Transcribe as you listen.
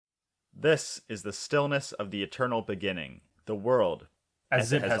This is the stillness of the eternal beginning, the world,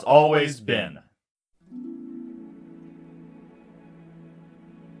 as it has always been.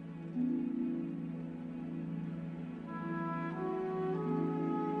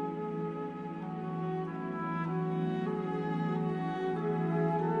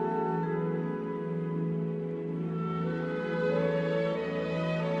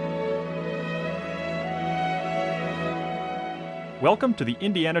 Welcome to the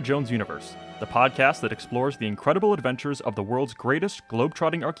Indiana Jones universe, the podcast that explores the incredible adventures of the world's greatest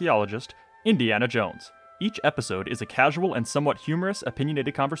globe-trotting archaeologist, Indiana Jones. Each episode is a casual and somewhat humorous,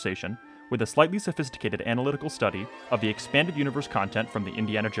 opinionated conversation with a slightly sophisticated analytical study of the expanded universe content from the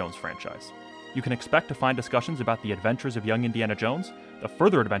Indiana Jones franchise. You can expect to find discussions about the adventures of young Indiana Jones, the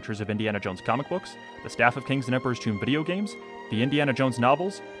further adventures of Indiana Jones comic books, the Staff of Kings and Emperor's Tomb video games, the Indiana Jones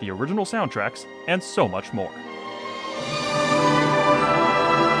novels, the original soundtracks, and so much more.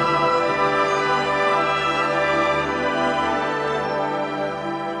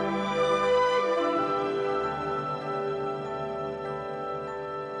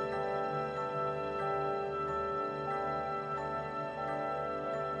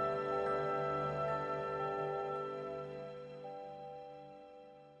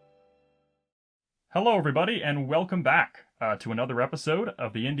 Hello, everybody, and welcome back to another episode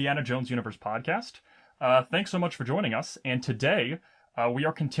of the Indiana Jones Universe podcast. Thanks so much for joining us, and today we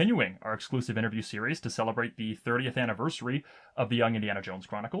are continuing our exclusive interview series to celebrate the 30th anniversary of the Young Indiana Jones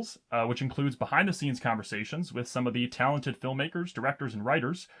Chronicles, which includes behind-the-scenes conversations with some of the talented filmmakers, directors, and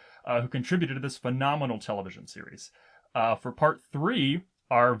writers who contributed to this phenomenal television series. For part 3,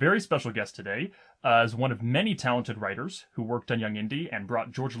 our very special guest today is one of many talented writers who worked on Young Indy and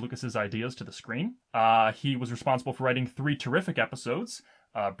brought George Lucas's ideas to the screen. He was responsible for writing 3 terrific episodes,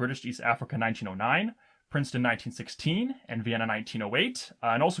 British East Africa 1909, Princeton 1916, and Vienna 1908,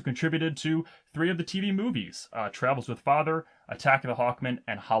 and also contributed to 3 of the TV movies, Travels with Father, Attack of the Hawkmen,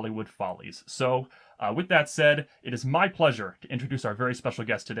 and Hollywood Follies. So, with that said, it is my pleasure to introduce our very special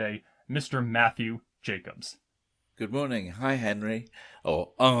guest today, Mr. Matthew Jacobs. Good morning. Hi, Henry.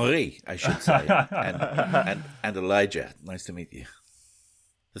 Or Henri, I should say. and Elijah. Nice to meet you.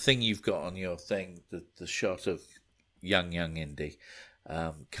 The thing you've got on your thing, the shot of young Indy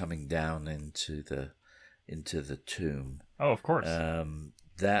coming down into the tomb. Oh, of course.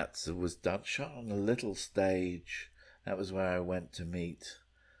 That was shot on a little stage. That was where I went to meet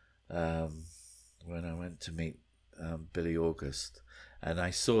Billy August. And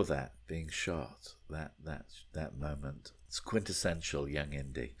I saw that being shot, that moment. It's quintessential Young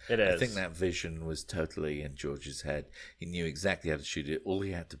Indy. It is. I think that vision was totally in George's head. He knew exactly how to shoot it. All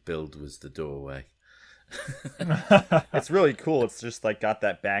he had to build was the doorway. It's really cool. It's just like got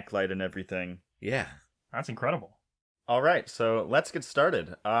that backlight and everything. Yeah. That's incredible. All right, so let's get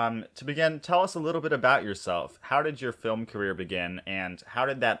started. To begin, tell us a little bit about yourself. How did your film career begin, and how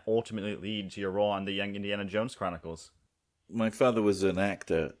did that ultimately lead to your role on the Young Indiana Jones Chronicles? My father was an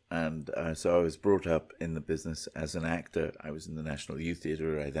actor, and so I was brought up in the business as an actor. I was in the National Youth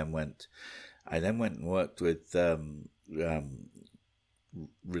Theatre. I then went and worked with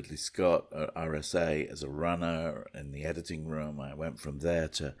Ridley Scott at RSA as a runner in the editing room. I went from there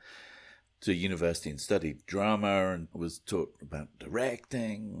to university and studied drama and was taught about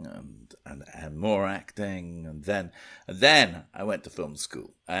directing and more acting. And then I went to film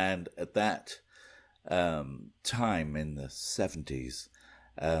school, and at that time in the 70s,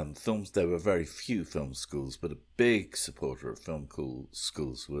 there were very few film schools, but a big supporter of film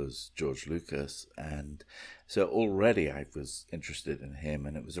schools was George Lucas, and so already I was interested in him.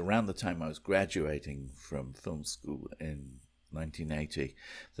 And it was around the time I was graduating from film school in 1980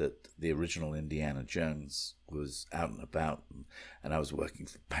 that the original Indiana Jones was out and about, and I was working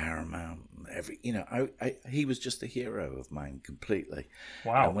for Paramount. And he was just a hero of mine completely.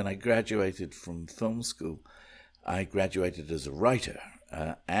 Wow. And when I graduated from film school, I graduated as a writer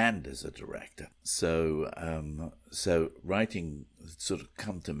and as a director. So writing had sort of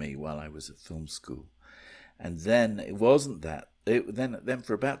come to me while I was at film school. And then it wasn't that. Then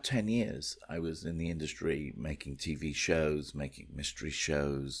for about 10 years, I was in the industry making TV shows, making mystery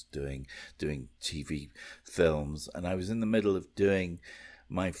shows, doing TV films. And I was in the middle of doing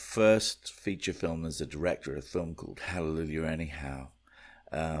my first feature film as a director, a film called Hallelujah Anyhow,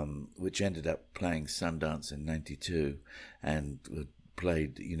 which ended up playing Sundance in 92 and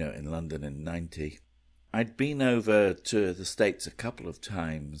played, in London in 90. I'd been over to the States a couple of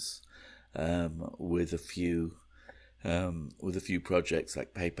times with a few projects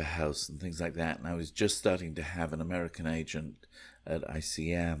like Paper House and things like that, and I was just starting to have an American agent at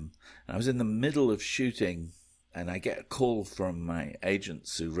ICM. And I was in the middle of shooting I get a call from my agent,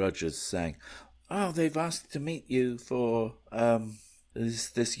 Sue Rogers, saying, "Oh, they've asked to meet you for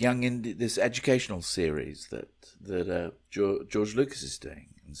this Young Indy, this educational series that George Lucas is doing."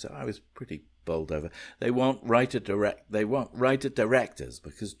 And so I was pretty bowled over. They want writer directors,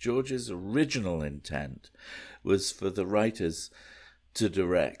 because George's original intent was for the writers to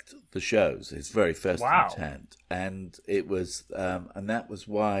direct the shows, his very first intent. And it was and that was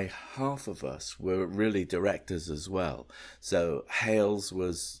why half of us were really directors as well. So Hales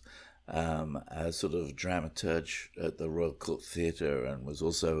was a sort of dramaturge at the Royal Court Theatre and was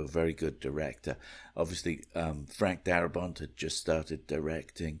also a very good director. Obviously, Frank Darabont had just started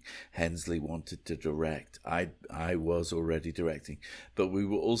directing. Hensley wanted to direct. I was already directing. But we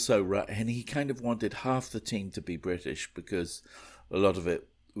were also, and he kind of wanted half the team to be British, because a lot of it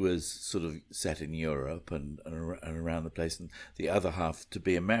was sort of set in Europe and around the place, and the other half to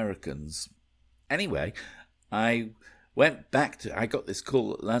be Americans. Anyway, I got this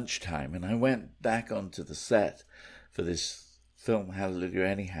call at lunchtime, and I went back onto the set for this film, Hallelujah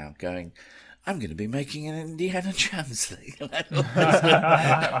Anyhow, going, I'm going to be making an Indiana Jones thing. And I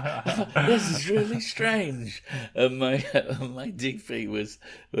thought, this is really strange. And my DP was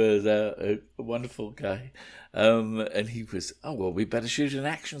a wonderful guy. And he was, oh, well, we better shoot an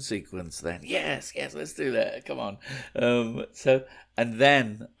action sequence then. Yes, let's do that. Come on. And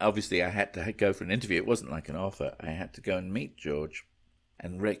then, obviously, I had to go for an interview. It wasn't like an offer. I had to go and meet George.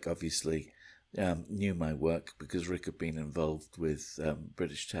 And Rick, obviously, knew my work, because Rick had been involved with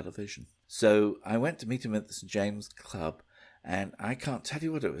British television. So I went to meet him at the St. James Club, and I can't tell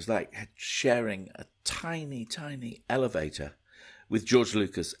you what it was like sharing a tiny, tiny elevator with George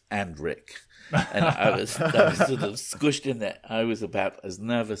Lucas and Rick. And I was sort of squished in there. I was about as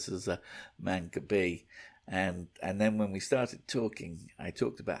nervous as a man could be. And then when we started talking, I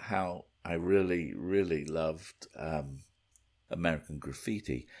talked about how I really, really loved American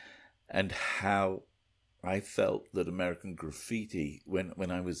Graffiti, and how I felt that American Graffiti,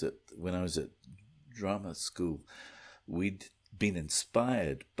 when I was at drama school, we'd been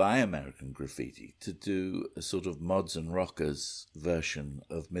inspired by American Graffiti to do a sort of Mods and Rockers version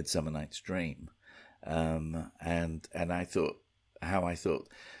of Midsummer Night's Dream, and I thought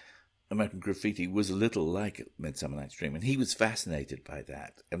American Graffiti was a little like Midsummer Night's Dream, and he was fascinated by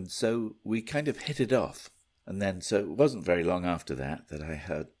that, and so we kind of hit it off. And then, so it wasn't very long after that I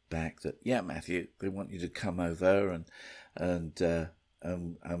heard back that, yeah, Matthew, they want you to come over, and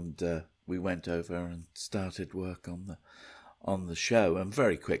we went over and started work on the show. And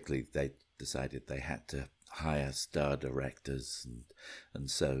very quickly they decided they had to hire star directors, and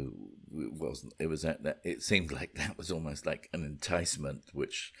so it seemed like that was almost like an enticement,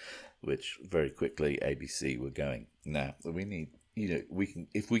 which very quickly ABC were going, nah, we need,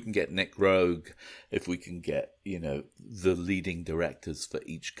 if we can get Nick Rogue, if we can get, the leading directors for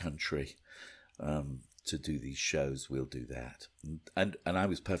each country to do these shows, we'll do that. And I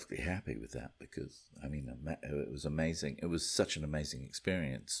was perfectly happy with that, because, it was amazing. It was such an amazing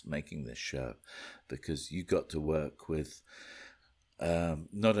experience making this show, because you got to work with,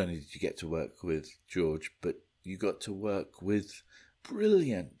 not only did you get to work with George, but you got to work with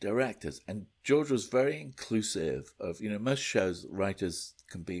brilliant directors. And George was very inclusive of, most shows, writers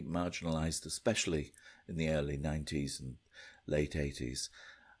can be marginalized, especially in the early 90s and late 80s.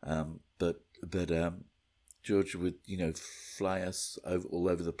 But George would, fly us all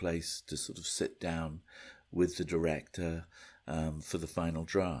over the place to sort of sit down with the director for the final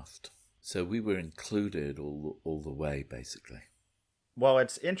draft. So we were included all the way, basically. Well,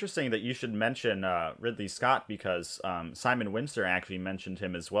 it's interesting that you should mention Ridley Scott, because Simon Windsor actually mentioned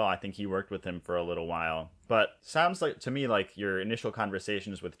him as well. I think he worked with him for a little while. But sounds like to me like your initial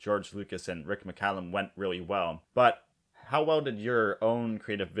conversations with George Lucas and Rick McCallum went really well. But how well did your own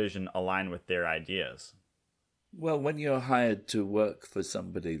creative vision align with their ideas? Well, when you're hired to work for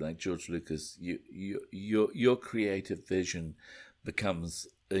somebody like George Lucas, your creative vision becomes,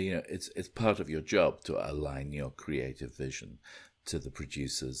 it's part of your job to align your creative vision to the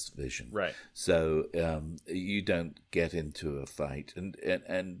producer's vision. Right. So you don't get into a fight, and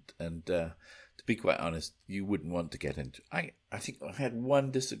to be quite honest, you wouldn't want to get into. I think I had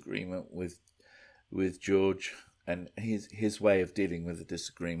one disagreement with George, and his way of dealing with the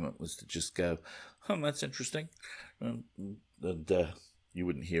disagreement was to just go, "Oh, that's interesting," and you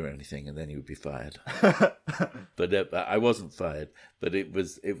wouldn't hear anything, and then you would be fired. But I wasn't fired. But it would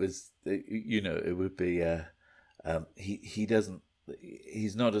be. He doesn't.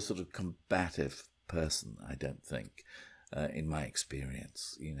 He's not a sort of combative person, I don't think, in my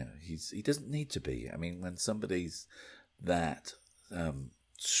experience. He doesn't need to be. I mean, when somebody's that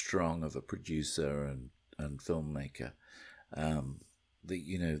strong of a producer and filmmaker.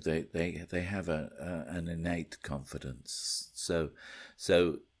 They have an innate confidence. So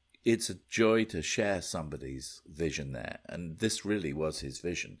it's a joy to share somebody's vision there, and this really was his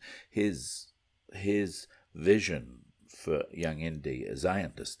vision. His vision for Young Indy, as I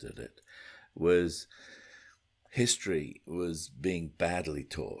understood it, was history was being badly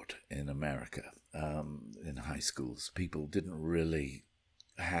taught in America, in high schools. People didn't really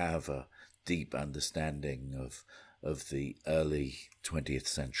have a deep understanding of the early 20th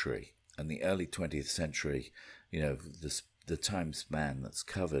century. And the early 20th century, the time span that's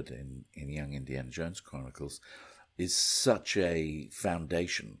covered in Young Indiana Jones Chronicles is such a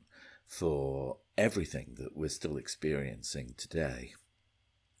foundation for everything that we're still experiencing today.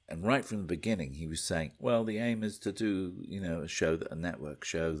 And right from the beginning, he was saying, well, the aim is to do, a network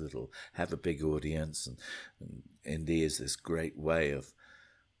show that'll have a big audience. And Indy is this great way of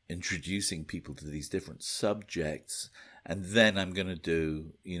introducing people to these different subjects. And then I'm going to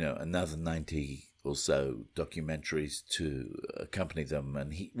do, another 90 or so documentaries to accompany them.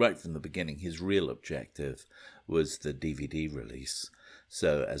 And right from the beginning, his real objective was the DVD release,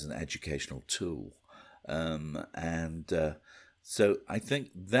 so as an educational tool. So I think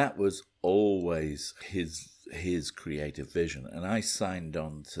that was always his creative vision, and I signed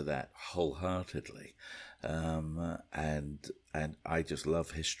on to that wholeheartedly. And I just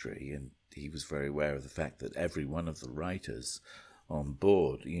love history, and he was very aware of the fact that every one of the writers on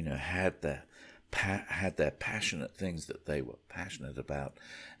board, had their passionate things that they were passionate about,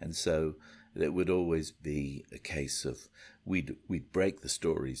 and so it would always be a case of we'd break the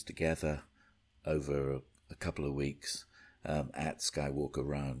stories together over a couple of weeks at Skywalker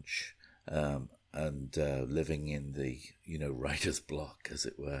Ranch, and living in the writer's block, as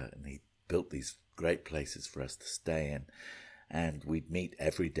it were, and he built these great places for us to stay in, and we'd meet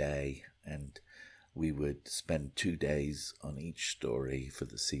every day, and we would spend 2 days on each story for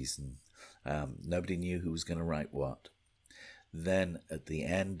the season. Nobody knew who was going to write what. Then at the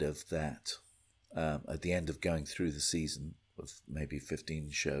end of that, at the end of going through the season of maybe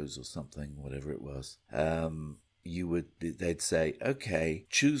 15 shows or something, whatever it was, they'd say, okay,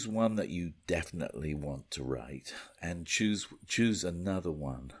 choose one that you definitely want to write, and choose another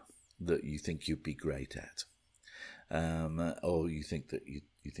one that you think you'd be great at, or you think that you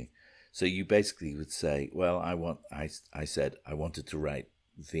think. So you basically would say, well, I said I wanted to write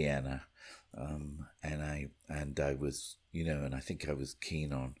Vienna, and I was, and I think I was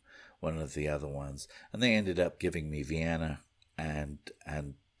keen on one of the other ones, and they ended up giving me Vienna and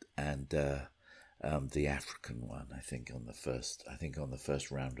the African one, I think on the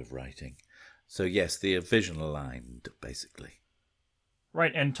first round of writing. So yes, the vision aligned, basically.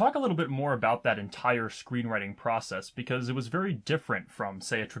 Right, and talk a little bit more about that entire screenwriting process, because it was very different from,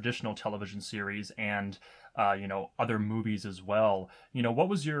 say, a traditional television series and, other movies as well. What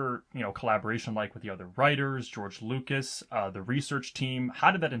was your, collaboration like with the other writers, George Lucas, the research team?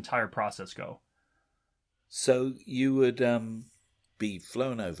 How did that entire process go? So you would be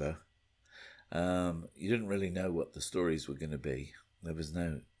flown over. You didn't really know what the stories were going to be.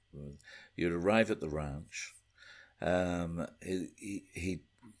 You'd arrive at the ranch. He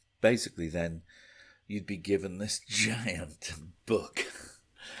basically then you'd be given this giant book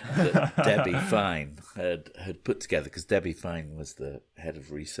that Debbie Fine had put together, because Debbie Fine was the head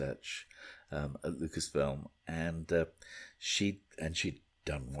of research at Lucasfilm, and she'd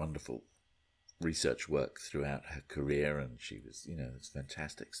done wonderful research work throughout her career, and she was, it's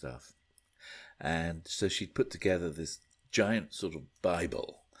fantastic stuff. And so she'd put together this giant sort of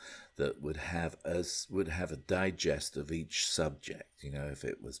Bible that would have a digest of each subject. If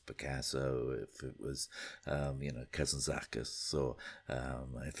it was Picasso, if it was Kazantzakis, or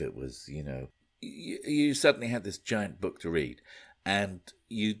if it was you suddenly had this giant book to read, and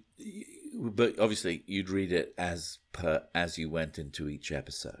but obviously you'd read it as you went into each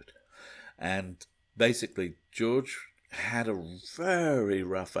episode, and basically George had a very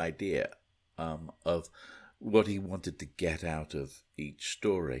rough idea of what he wanted to get out of each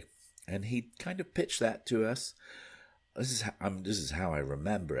story, and he kind of pitched that to us. This is how I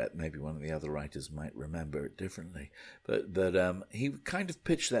remember it. Maybe one of the other writers might remember it differently, but he kind of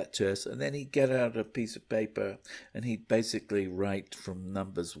pitched that to us, and then he'd get out a piece of paper and he'd basically write from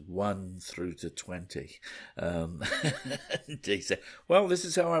numbers 1 through to 20. He said, "Well, this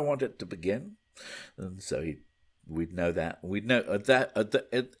is how I want it to begin," and so we'd know that. We'd know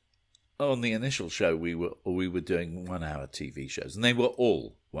that on the initial show, we were doing 1 hour TV shows, and they were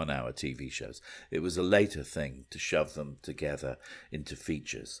all 1 hour TV shows. It was a later thing to shove them together into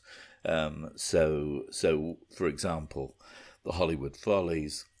features. So for example, the Hollywood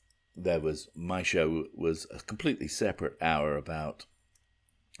Follies my show was a completely separate hour about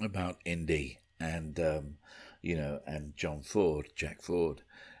Indy and and Jack Ford,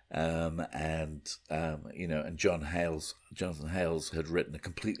 and Jonathan Hales had written a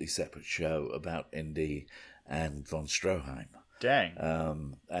completely separate show about Indy and von Stroheim.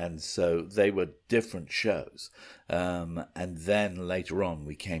 Dang. And so they were different shows. And then later on,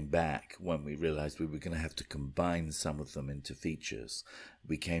 we came back when we realized we were going to have to combine some of them into features.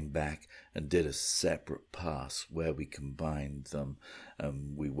 We came back and did a separate pass where we combined them.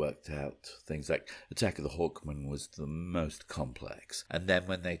 We worked out things like Attack of the Hawkmen was the most complex. And then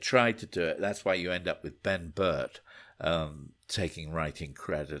when they tried to do it, that's why you end up with Ben Burt taking writing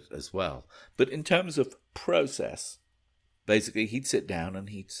credit as well. But in terms of process, basically, he'd sit down and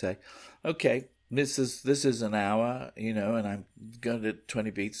he'd say, "Okay, this is an hour, and I'm going to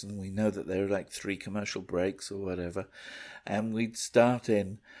 20 beats, and we know that there are like 3 commercial breaks or whatever, and we'd start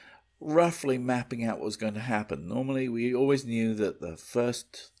in roughly mapping out what was going to happen. Normally, we always knew that the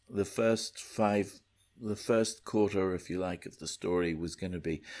first quarter, if you like, of the story was going to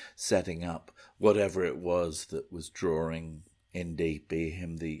be setting up whatever it was that was drawing Indy, be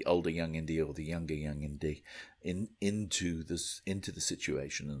him the older Young Indy or the younger Young Indy, into the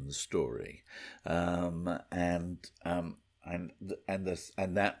situation and the story, and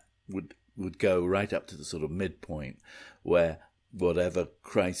that would go right up to the sort of midpoint where whatever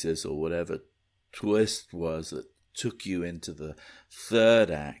crisis or whatever twist was that took you into the third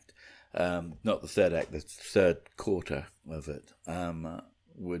act, not the third act, the third quarter of it,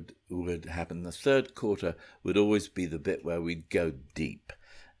 would happen. The third quarter would always be the bit where we'd go deep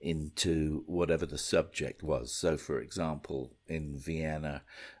into whatever the subject was. So, for example, in Vienna,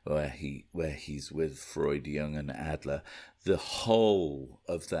 where he's with Freud, Jung, and Adler, the whole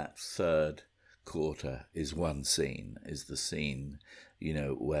of that third quarter is one scene, is the scene,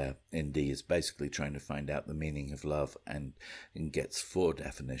 where Indy is basically trying to find out the meaning of love and gets 4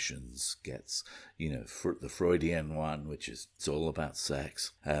 definitions, gets, the Freudian one, which is, it's all about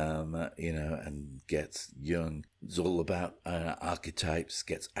sex, and gets Jung, it's all about archetypes,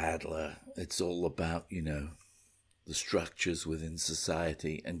 gets Adler, it's all about, the structures within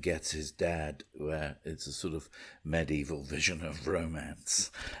society, and gets his dad, where it's a sort of medieval vision of romance,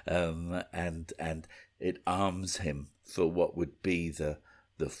 and it arms him for what would be the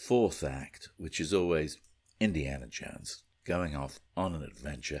fourth act, which is always Indiana Jones going off on an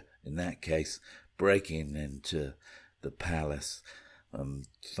adventure, in that case breaking into the palace,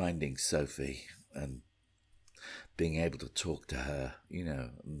 finding Sophie and being able to talk to her,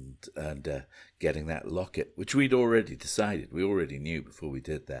 and getting that locket, which we'd already decided, we already knew before we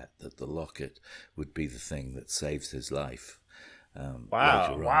did that the locket would be the thing that saves his life.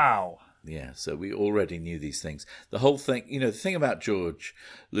 Wow. Yeah, so we already knew these things. The whole thing, the thing about George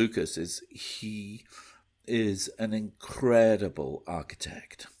Lucas is he is an incredible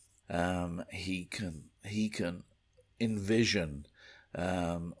architect. He can envision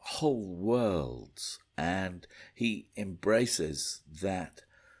whole worlds, and he embraces that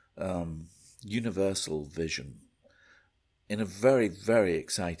universal vision in a very, very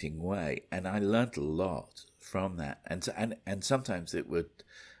exciting way. And I learnt a lot from that. And sometimes it would,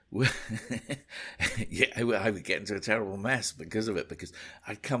 I would get into a terrible mess because of it, because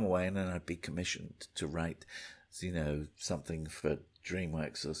I'd come away and then I'd be commissioned to write, something for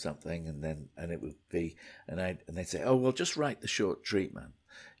DreamWorks or something, and it would be, and they'd say, "Oh, well, just write the short treatment.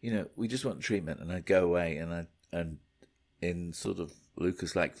 We just want treatment." And I'd go away and in sort of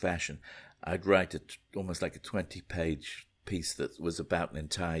Lucas-like fashion, I'd write almost like a 20-page piece that was about an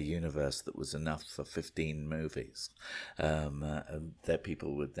entire universe that was enough for 15 movies. And that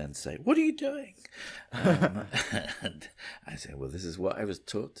people would then say, "What are you doing?" And I say, "Well, this is what I was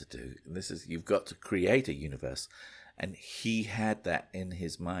taught to do. And you've got to create a universe." And he had that in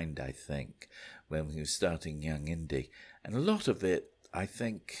his mind, I think, when he was starting Young Indy. And a lot of it, I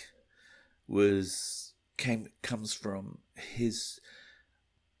think, comes from his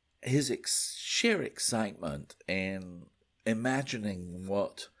sheer excitement in imagining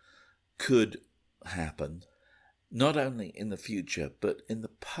what could happen, not only in the future, but in the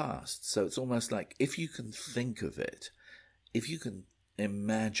past. So it's almost like, if you can think of it, if you can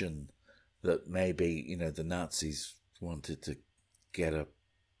imagine that maybe, the Nazis wanted to get a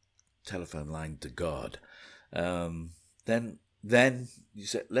telephone line to God, then you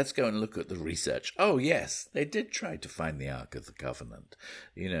said, let's go and look at the research. Oh, yes, they did try to find the Ark of the Covenant.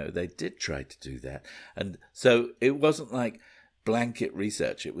 They did try to do that. And so it wasn't like blanket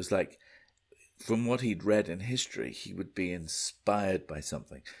research. It was like, from what he'd read in history, he would be inspired by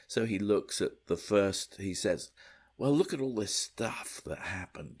something. So he looks at he says, well, look at all this stuff that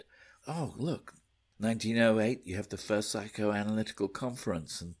happened oh, look, 1908, you have the first psychoanalytical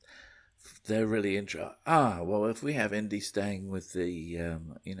conference, and they're really interested. Well, if we have Indy staying with the,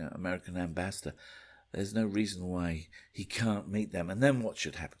 American ambassador, there's no reason why he can't meet them. And then what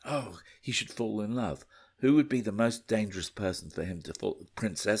should happen? Oh, he should fall in love. Who would be the most dangerous person for him to fall?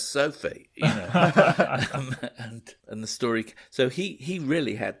 Princess Sophie, and the story. So he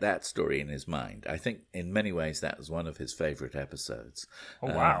really had that story in his mind. I think in many ways that was one of his favorite episodes.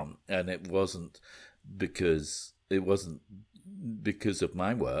 Oh, wow. And it wasn't because of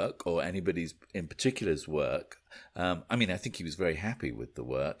my work or anybody's in particular's work. I think he was very happy with the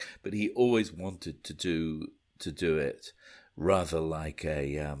work, but he always wanted to do it rather like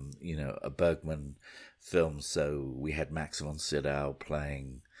a Bergman film. So we had Max von Sydow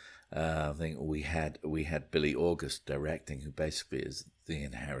playing. I think we had Billy August directing, who basically is the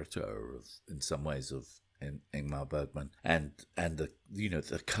inheritor in some ways of Ingmar Bergman, and the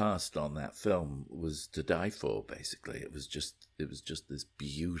cast on that film was to die for. Basically, it was just this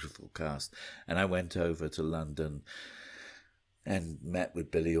beautiful cast. And I went over to London and met with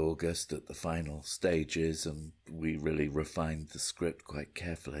Billy August at the final stages, and we really refined the script quite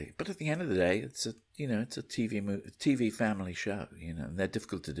carefully. But at the end of the day, it's a TV family show, and they're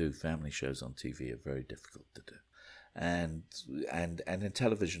difficult to do. Family shows on TV are very difficult to do, and in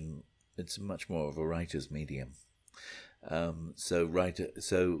television, it's much more of a writer's medium.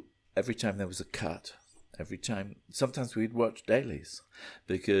 So every time there was a cut, sometimes we'd watch dailies,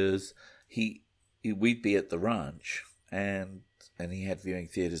 because we'd be at the ranch, and he had viewing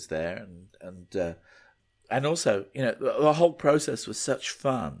theatres there, and also, the whole process was such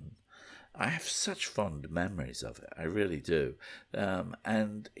fun. I have such fond memories of it. I really do.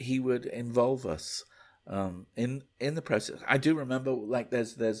 And he would involve us in the process. I do remember,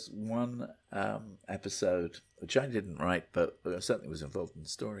 there's one episode which I didn't write, but certainly was involved in the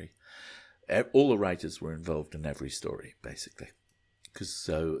story. All the writers were involved in every story, basically, because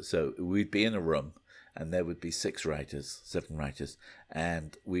so we'd be in a room, and there would be 7 writers,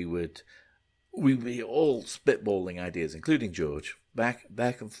 and we would be all spitballing ideas, including George, back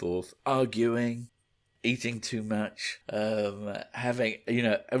and forth, arguing, eating too much, having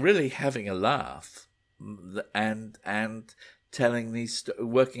a laugh, and telling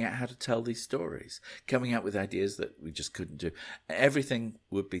working out how to tell these stories, coming up with ideas that we just couldn't do. Everything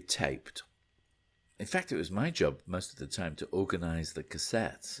would be taped. In fact, it was my job most of the time to organize the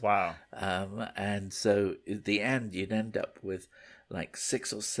cassettes. Wow. And so at the end, you'd end up with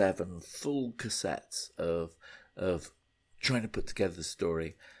 6 or 7 full cassettes of trying to put together the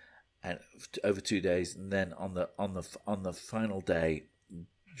story, and over 2 days. And then on the final day,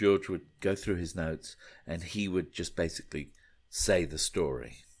 George would go through his notes, and he would just basically say the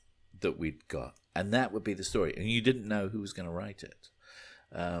story that we'd got, and that would be the story. And you didn't know who was going to write it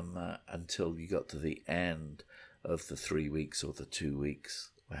until you got to the end of the 3 weeks or the 2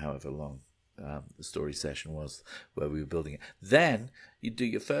 weeks, or however long the story session was, where we were building it. Then you'd do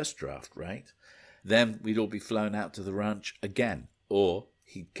your first draft, right? Then we'd all be flown out to the ranch again, or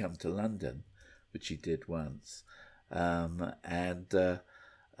he'd come to London, which he did once, and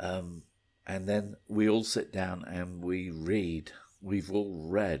then we all sit down and we read. We've all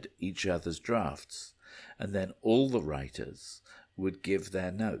read each other's drafts, and then all the writers would give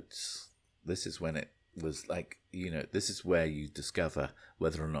their notes. This is when it was this is where you discover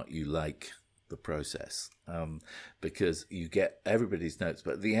whether or not you like the process, because you get everybody's notes,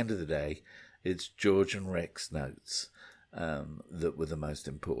 but at the end of the day, it's George and Rick's notes that were the most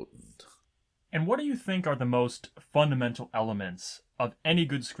important. And what do you think are the most fundamental elements of any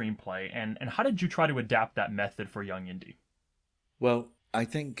good screenplay, and how did you try to adapt that method for Young Indy? Well, I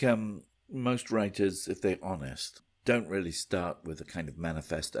think most writers, if they're honest, don't really start with a kind of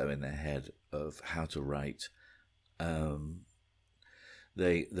manifesto in their head of how to write.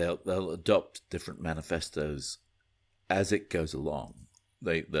 They'll adopt different manifestos as it goes along.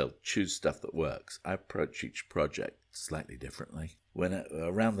 They'll choose stuff that works. I approach each project slightly differently.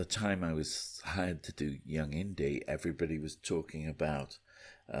 Around the time I was hired to do Young Indy, everybody was talking about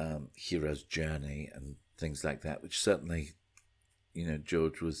hero's journey and things like that, which certainly,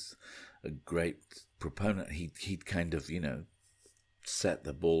 George was a great proponent. He'd kind of, set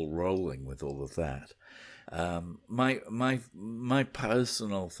the ball rolling with all of that. My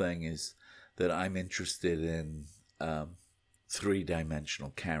personal thing is that I'm interested in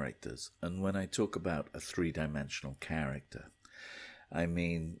 3-dimensional characters, and when I talk about a 3-dimensional character, I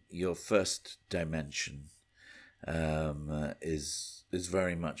mean your first dimension is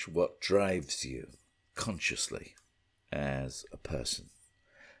very much what drives you consciously as a person.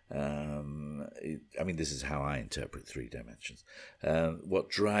 I mean, this is how I interpret three dimensions. What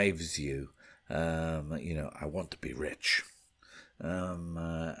drives you? I want to be rich.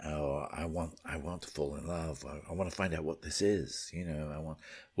 Or I want to fall in love. I want to find out what this is. I want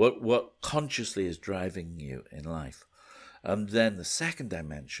what consciously is driving you in life. And then the second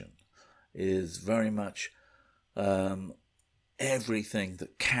dimension is very much everything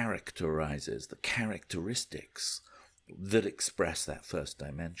that characterizes the characteristics that express that first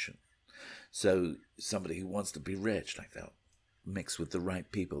dimension. So somebody who wants to be rich, like they'll mix with the right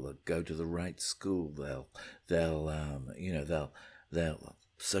people, they'll go to the right school, they'll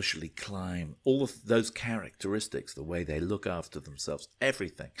socially climb, all of those characteristics, the way they look after themselves,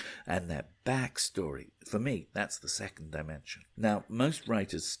 everything, and their backstory. For me, that's the second dimension. Now, most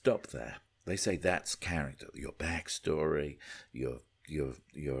writers stop there. They say that's character, your backstory, your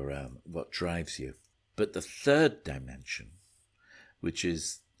what drives you. But the third dimension, which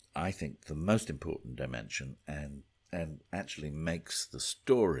is, I think, the most important dimension and actually makes the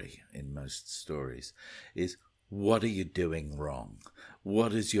story in most stories, is what are you doing wrong?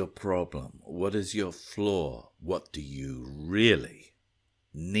 What is your problem? What is your flaw? What do you really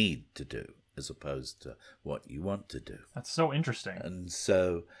need to do as opposed to what you want to do? That's so interesting. And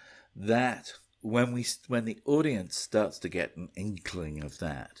so that when the audience starts to get an inkling of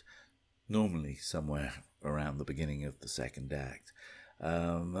that, normally somewhere around the beginning of the second act,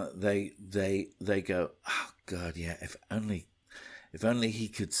 they go, oh God, yeah, if only he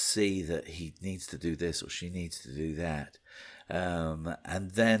could see that he needs to do this or she needs to do that.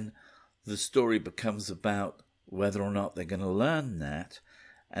 And then the story becomes about whether or not they're going to learn that.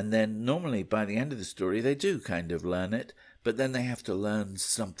 And then normally by the end of the story, they do kind of learn it, but then they have to learn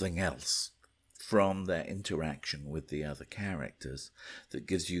something else from their interaction with the other characters that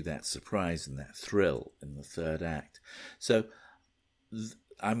gives you that surprise and that thrill in the third act. So,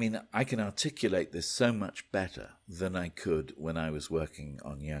 I mean, I can articulate this so much better than I could when I was working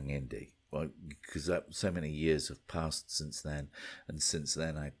on Young Indy. Well, because so many years have passed since then, and since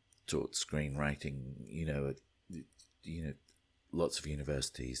then I taught screenwriting, at lots of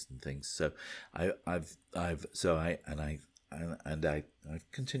universities and things. So I've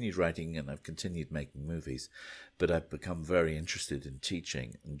continued writing and I've continued making movies, but I've become very interested in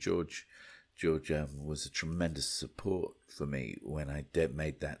teaching. And George was a tremendous support for me when I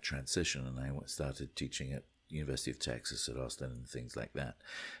made that transition, and I started teaching at University of Texas at Austin and things like that.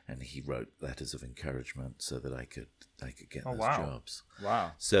 And he wrote letters of encouragement so that I could get those jobs.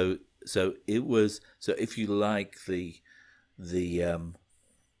 Wow. So it was, so if you like the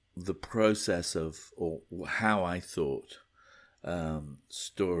process of, or how I thought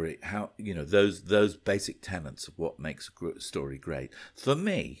story, how those basic tenets of what makes a story great. For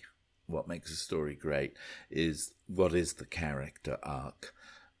me, what makes a story great is, what is the character arc?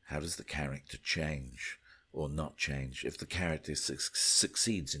 How does the character change or not change? If the character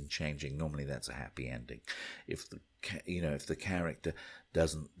succeeds in changing, normally that's a happy ending. If the character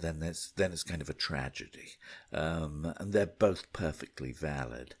doesn't, then it's kind of a tragedy. And they're both perfectly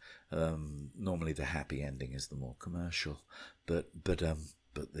valid. Normally the happy ending is the more commercial, but the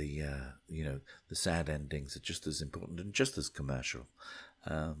sad endings are just as important and just as commercial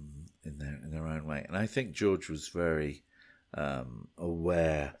in their own way. And I think George was very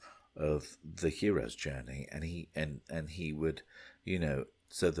aware of the hero's journey, and he would,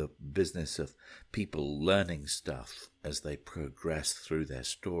 so the business of people learning stuff as they progress through their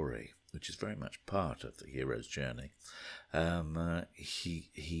story, which is very much part of the hero's journey.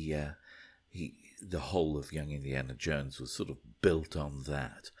 The whole of Young Indiana Jones was sort of built on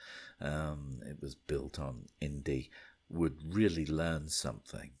that. It was built on Indy would really learn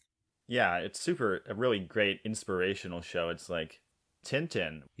something. Yeah, it's a really great inspirational show. It's like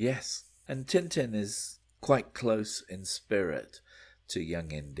Tintin. Yes, and Tintin is quite close in spirit to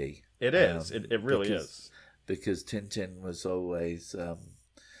Young Indy. It is. It really is. Because Tintin was always,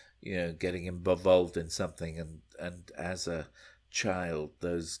 getting involved in something, and as a child,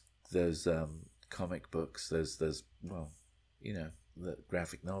 those comic books, the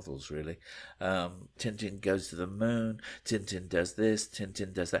graphic novels, really. Tintin goes to the moon, Tintin does this,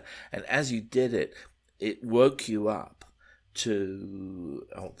 Tintin does that. And as you did it, it woke you up to,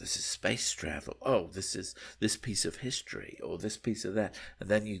 oh, this is space travel. Oh, this is this piece of history, or this piece of that. And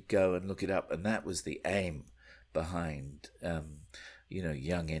then you go and look it up. And that was the aim behind,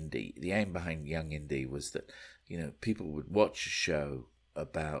 Young Indy. The aim behind Young Indy was that, people would watch a show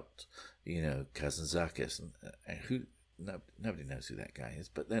about, Kazantzakis, and who nobody knows who that guy is.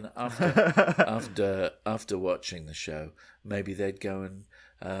 But then after watching the show, maybe they'd go and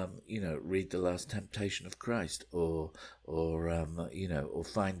read The Last Temptation of Christ, or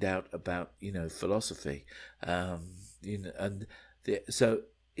find out about philosophy,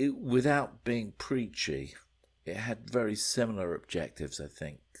 without being preachy, it had very similar objectives, I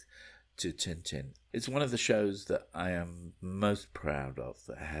think, to Tintin. It's one of the shows that I am most proud of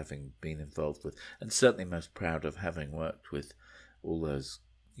having been involved with, and certainly most proud of having worked with all those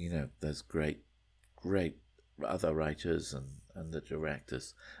great other writers and the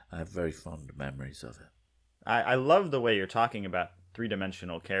directors. I have very fond memories of it. I love the way you're talking about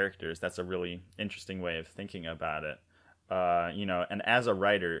three-dimensional characters. That's a really interesting way of thinking about it. And as a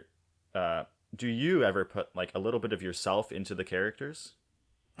writer, do you ever put like a little bit of yourself into the characters?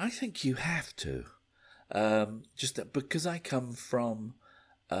 I think you have to. Just because I come from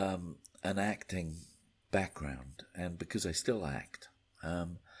an acting background, and because I still act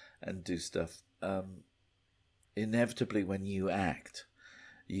and do stuff, inevitably when you act,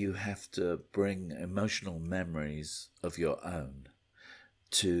 you have to bring emotional memories of your own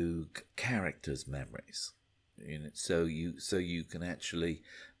to characters' memories. So you can actually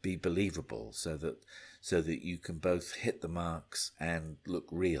be believable, so that you can both hit the marks and look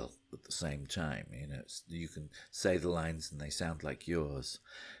real at the same time. You can say the lines and they sound like yours.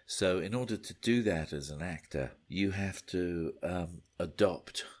 So in order to do that as an actor, you have to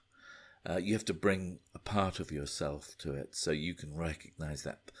adopt. You have to bring a part of yourself to it, so you can recognize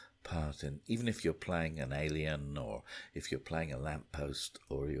that part. And even if you're playing an alien, or if you're playing a lamppost,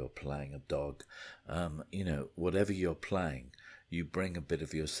 or you're playing a dog, whatever you're playing, you bring a bit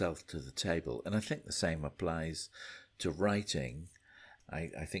of yourself to the table. And I think the same applies to writing.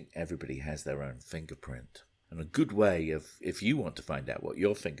 I think everybody has their own fingerprint. And a good way of, if you want to find out what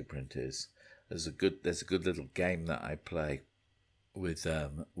your fingerprint is, there's a good little game that I play with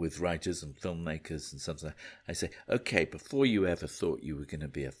writers and filmmakers and something. I say, okay, before you ever thought you were going to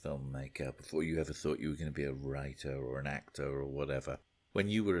be a filmmaker, before you ever thought you were going to be a writer or an actor or whatever, when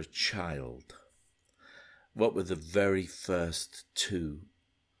you were a child, what were the very first two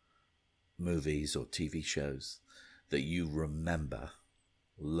movies or TV shows that you remember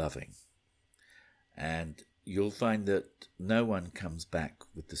loving? And you'll find that no one comes back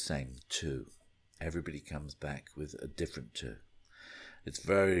with the same two. Everybody comes back with a different two. It's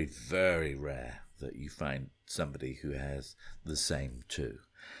very, very rare that you find somebody who has the same two.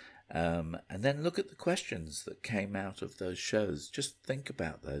 And then look at the questions that came out of those shows. Just think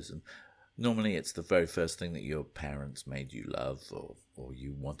about those. And normally it's the very first thing that your parents made you love, or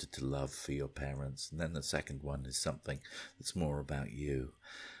you wanted to love for your parents. And then the second one is something that's more about you.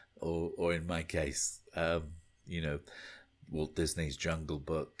 Or in my case, Walt Disney's Jungle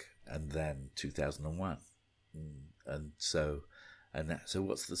Book, and then 2001. So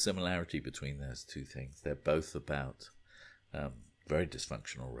what's the similarity between those two things? They're both about very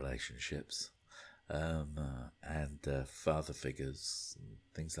dysfunctional relationships and father figures, and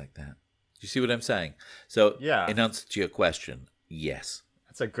things like that. Do you see what I'm saying? So, yeah. In answer to your question, yes.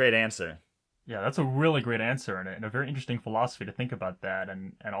 That's a great answer. Yeah, that's a really great answer, and a very interesting philosophy to think about that.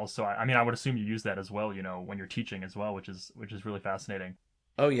 And also, I would assume you use that as well, when you're teaching as well, which is really fascinating.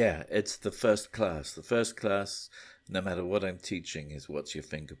 Oh yeah, it's the first class. The first class, no matter what I'm teaching, is what's your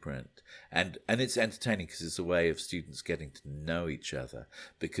fingerprint. And it's entertaining because it's a way of students getting to know each other,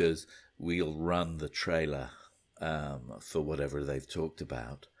 because we'll run the trailer for whatever they've talked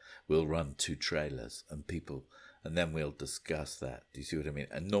about. We'll run 2 trailers and then we'll discuss that. Do you see what I mean?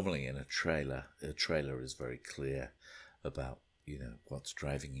 And normally in a trailer is very clear about what's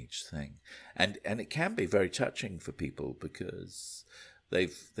driving each thing. And it can be very touching for people, because they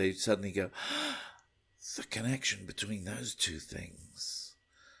suddenly go, the connection between those 2 things.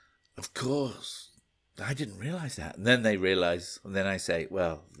 Of course, I didn't realize that. And then they realize, and then I say,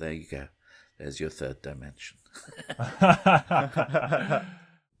 well, there you go. There's your third dimension.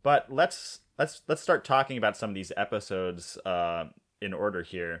 But let's start talking about some of these episodes in order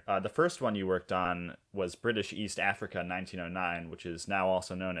here. The first one you worked on was British East Africa 1909, which is now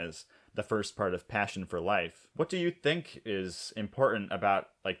also known as the first part of Passion for Life. What do you think is important about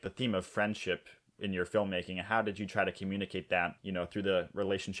like the theme of friendship in your filmmaking, and how did you try to communicate that, through the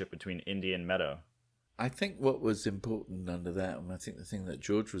relationship between Indy and Meadow? I think what was important under that, and I think the thing that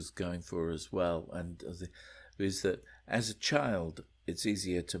George was going for as well, is that as a child, it's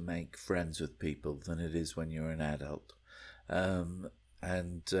easier to make friends with people than it is when you're an adult.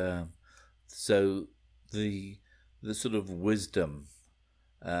 So the sort of wisdom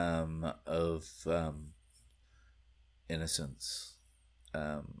of innocence,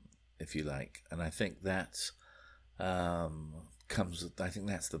 if you like, and I think that's comes. I think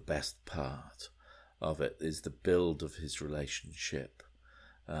that's the best part of it, is the build of his relationship.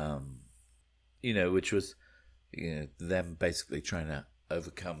 Which was, them basically trying to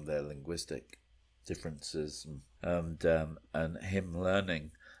overcome their linguistic differences, and him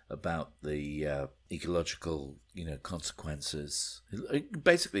learning about the ecological, consequences.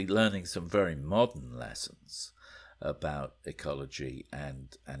 Basically, learning some very modern lessons about ecology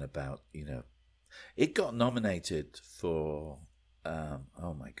and about, it got nominated for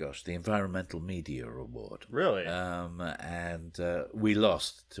oh my gosh, the Environmental Media Award. Really? And we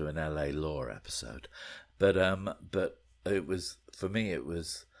lost to an LA Law episode, but it was, for me, it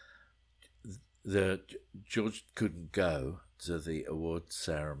was George couldn't go to the award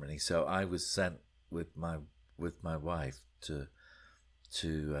ceremony, so I was sent with my wife to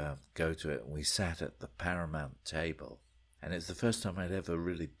go to it, and we sat at the Paramount table. And it's the first time I'd ever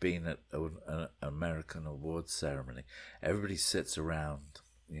really been at an American awards ceremony. Everybody sits around,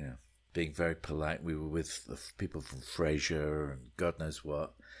 being very polite. We were with the people from Frasier and God knows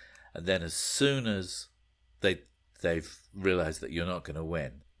what. And then as soon as they've realized that you're not going to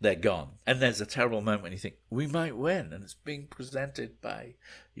win, they're gone. And there's a terrible moment when you think, we might win. And it's being presented by,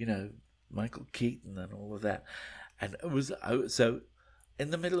 Michael Keaton and all of that. And it was, so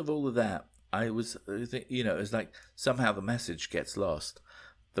in the middle of all of that, it was like somehow the message gets lost,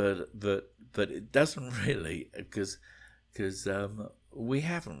 but it doesn't really, because we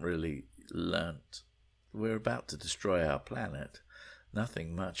haven't really learnt. We're about to destroy our planet.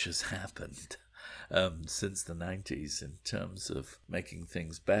 Nothing much has happened since the 90s in terms of making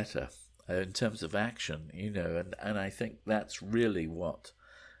things better, in terms of action, and I think that's really what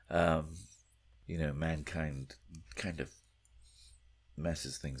mankind kind of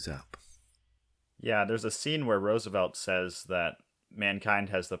messes things up. Yeah, there's a scene where Roosevelt says that mankind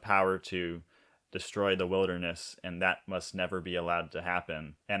has the power to destroy the wilderness, and that must never be allowed to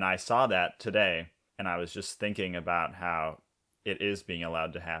happen. And I saw that today, and I was just thinking about how it is being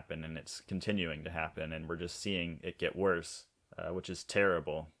allowed to happen, and it's continuing to happen, and we're just seeing it get worse, which is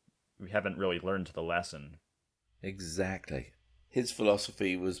terrible. We haven't really learned the lesson. Exactly. His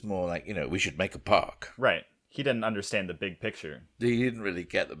philosophy was more like, we should make a park. Right. He didn't understand the big picture. He didn't really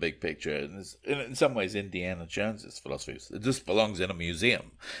get the big picture. And in some ways, Indiana Jones's philosophy was, it just belongs in a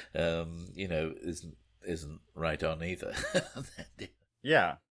museum. Isn't right on either.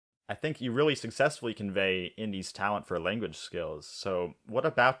 Yeah. I think you really successfully convey Indy's talent for language skills. So what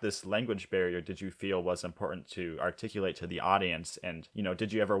about this language barrier did you feel was important to articulate to the audience? And,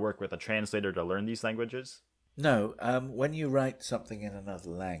 did you ever work with a translator to learn these languages? No, when you write something in another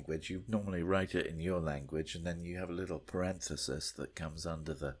language, you normally write it in your language, and then you have a little parenthesis that comes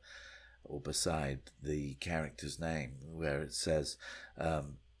under or beside the character's name, where it says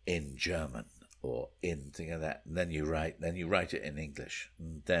in German or in thing like that. And then you write it in English,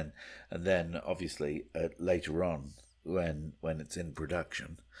 and then obviously later on, when it's in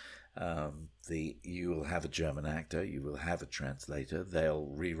production, you will have a German actor, you will have a translator. They'll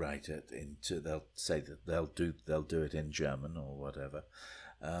rewrite it they'll say that they'll do it in German or whatever,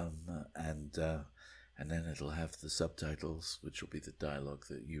 and then it'll have the subtitles, which will be the dialogue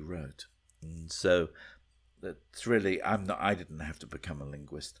that you wrote. And so that's really, I didn't have to become a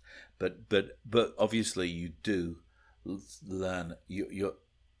linguist, but obviously you do learn. You're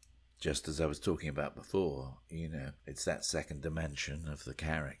just as I was talking about before, it's that second dimension of the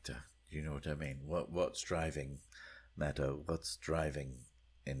character. You know what I mean? What's driving Meadow? What's driving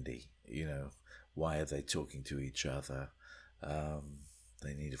Indy? Why are they talking to each other?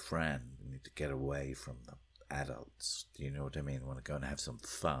 They need a friend. They need to get away from the adults. Do you know what I mean? Want to go and have some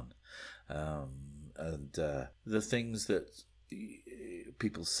fun. And the things that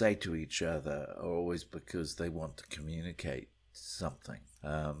people say to each other are always because they want to communicate something,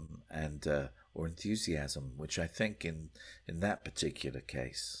 or enthusiasm, which I think in that particular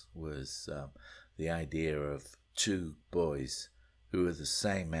case was the idea of two boys who are the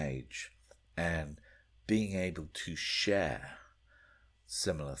same age and being able to share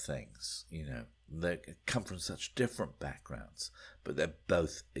similar things. They come from such different backgrounds, but they're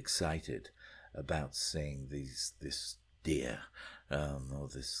both excited about seeing this deer or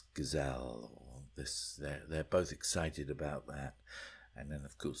this gazelle or this. They're both excited about that, and then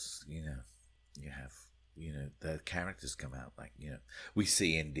of course you have the characters come out, like we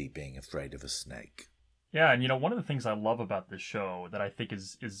see Indy being afraid of a snake. Yeah, and one of the things I love about this show that I think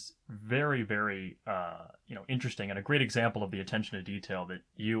is very, very interesting, and a great example of the attention to detail that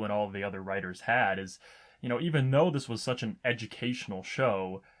you and all of the other writers had is, even though this was such an educational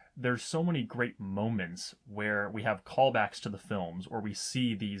show, there's so many great moments where we have callbacks to the films, or we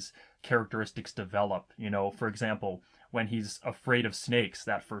see these characteristics develop. You know, for example, when he's afraid of snakes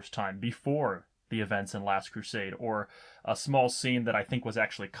that first time before the events in Last Crusade, or a small scene that I think was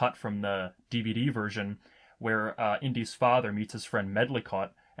actually cut from the DVD version where Indy's father meets his friend Medlicott,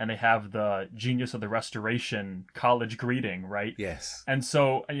 and they have the Genius of the Restoration college greeting, right? Yes. And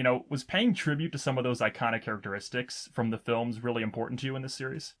so, you know, was paying tribute to some of those iconic characteristics from the films really important to you in this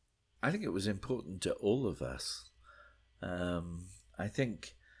series? I think it was important to all of us. I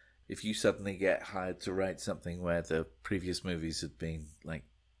think if you suddenly get hired to write something where the previous movies had been like,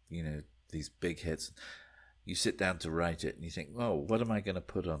 you know, these big hits, you sit down to write it and you think, oh, what am I going to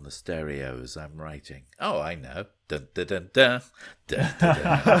put on the stereo as I'm writing? Oh, I know. Dun, dun, dun, dun, dun,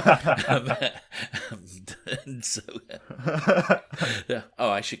 dun, dun. And so, oh,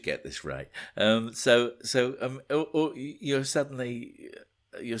 I should get this right. You're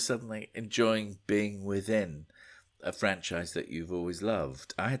suddenly enjoying being within a franchise that you've always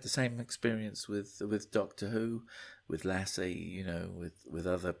loved. I had the same experience with Doctor Who, with Lassie, you know, with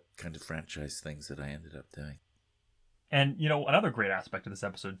other kind of franchise things that I ended up doing. And, you know, another great aspect of this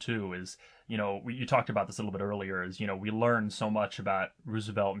episode, too, is, you know, you talked about this a little bit earlier, is, you know, we learn so much about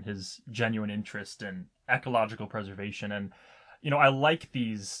Roosevelt and his genuine interest in ecological preservation. And, you know, I like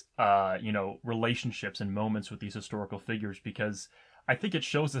these, you know, relationships and moments with these historical figures, because I think it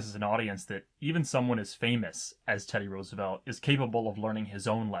shows us as an audience that even someone as famous as Teddy Roosevelt is capable of learning his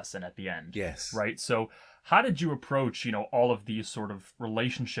own lesson at the end. Yes. Right? So how did you approach, you know, all of these sort of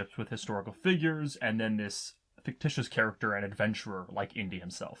relationships with historical figures, and then this fictitious character and adventurer like Indy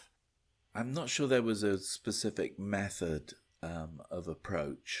himself? I'm not sure there was a specific method of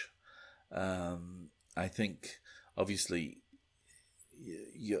approach. I think, obviously,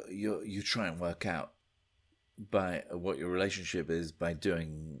 you try and work out by what your relationship is by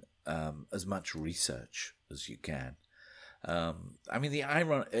doing as much research as you can. I mean,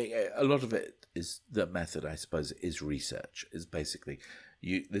 a lot of it is the method, I suppose, is research. Is basically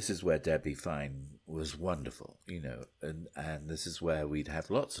this is where Debbie Fine was wonderful, you know, and this is where we'd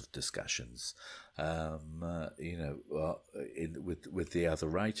have lots of discussions, you know, with the other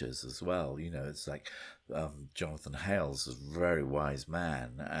writers as well. You know, it's like Jonathan Hales is a very wise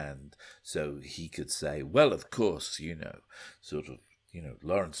man, and so he could say, well, of course, you know, sort of, you know,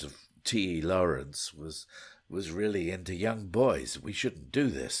 T.E. Lawrence was really into young boys. We shouldn't do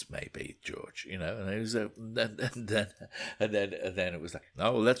this, maybe, George. You know, and it was and then it was like,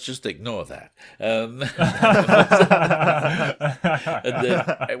 no, let's just ignore that.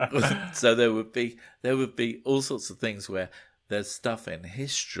 So there would be all sorts of things where there's stuff in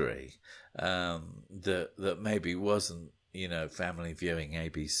history that maybe wasn't, you know, family viewing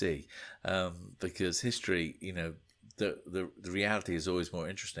ABC, because history, you know, the reality is always more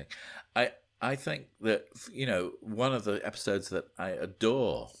interesting. I think that, you know, one of the episodes that I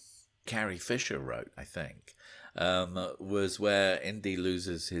adore, Carrie Fisher wrote, I think, was where Indy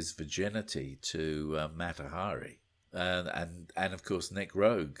loses his virginity to Mata Hari. And of course, Nick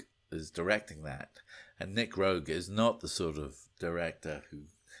Rogue is directing that. And Nick Rogue is not the sort of director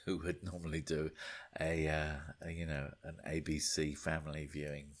who would normally do a you know, an ABC family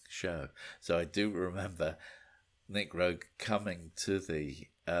viewing show. So I do remember Nick Rogue coming to the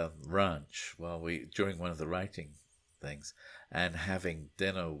ranch during one of the writing things, and having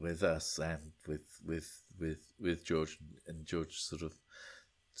dinner with us and with George, and George sort of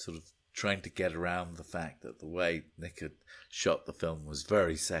trying to get around the fact that the way Nick had shot the film was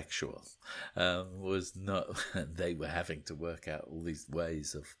very sexual, was not. And they were having to work out all these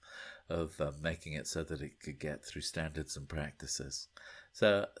ways of making it so that it could get through standards and practices.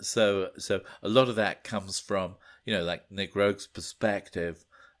 So a lot of that comes from, you know, like Nick Rogue's perspective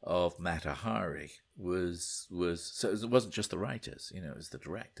of Mata Hari was so it wasn't just the writers, you know, it was the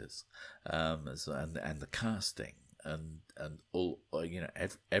directors, and the casting, and all, you know,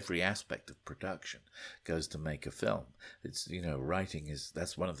 every aspect of production goes to make a film. It's, you know,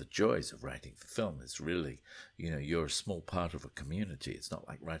 that's one of the joys of writing for film. It's really, you know, you're a small part of a community. It's not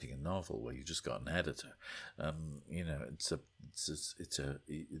like writing a novel where you just got an editor. You know,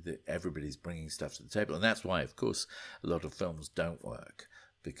 everybody's bringing stuff to the table, and that's why, of course, a lot of films don't work,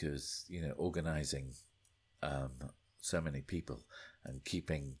 because, you know, organizing so many people and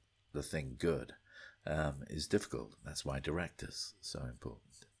keeping the thing good is difficult. That's why directors are so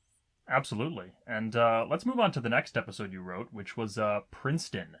important. Absolutely. And let's move on to the next episode you wrote, which was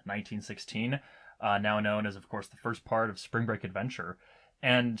Princeton, 1916, now known as, of course, the first part of Spring Break Adventure.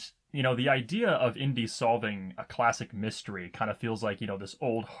 And the idea of Indy solving a classic mystery kind of feels like, this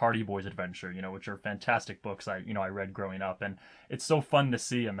old Hardy Boys adventure, which are fantastic books I read growing up. And it's so fun to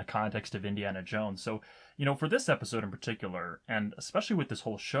see in the context of Indiana Jones. So, for this episode in particular, and especially with this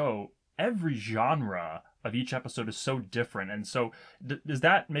whole show, every genre of each episode is so different. And so does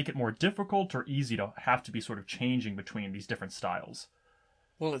that make it more difficult or easy to have to be sort of changing between these different styles?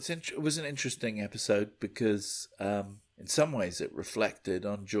 Well, it was an interesting episode because in some ways it reflected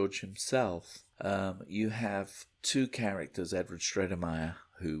on George himself. You have two characters, Edward Stratemeyer,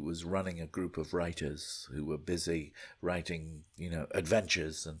 who was running a group of writers who were busy writing,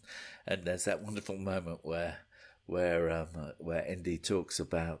 adventures, and there's that wonderful moment where Indy talks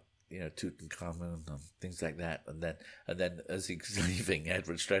about Tutankhamun and things like that, and then as he's leaving,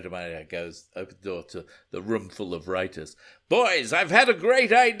 Edward Stratemeyer goes open the door to the room full of writers. Boys, I've had a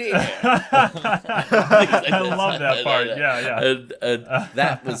great idea. I love that part. Yeah. And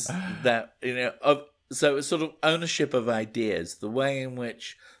that was that. So it's sort of ownership of ideas, the way in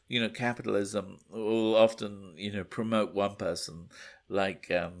which capitalism will often promote one person,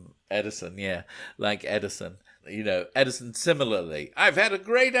 like Edison. Edison similarly, I've had a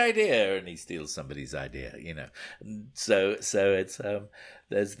great idea, and he steals somebody's idea, So it's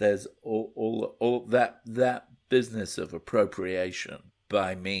there's all that business of appropriation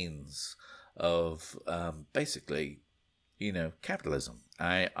by means of basically, capitalism.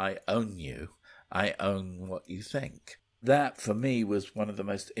 I own you. I own what you think. That for me was one of the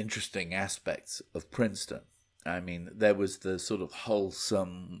most interesting aspects of Princeton. I mean, there was the sort of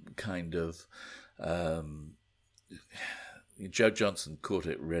wholesome kind of. Joe Johnston caught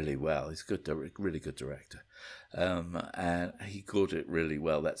it really well. He's really good director, and he caught it really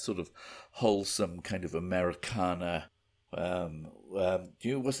well. That sort of wholesome kind of Americana.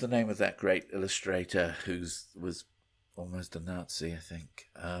 What's the name of that great illustrator was almost a Nazi, I think.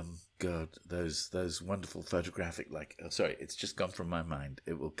 God, those wonderful photographic, sorry, it's just gone from my mind.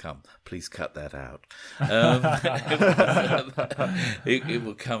 It will come. Please cut that out. It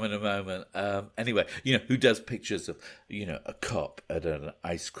will come in a moment. Anyway, who does pictures of, a cop at an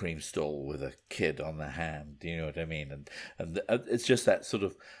ice cream stall with a kid on the hand. Do you know what I mean? And it's just that sort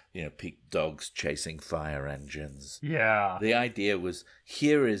of, dogs chasing fire engines. Yeah. The idea was,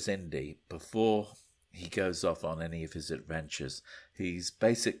 here is Indy before he goes off on any of his adventures. He's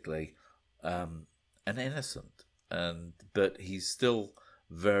basically an innocent, but he's still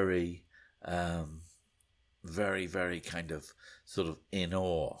very, very, very kind of sort of in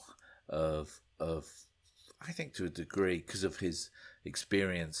awe of I think to a degree because of his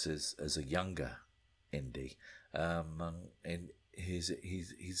experiences as a younger Indy, and he's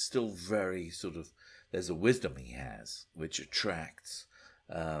still very sort of, there's a wisdom he has which attracts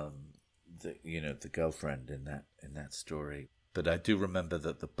the girlfriend in that story. But I do remember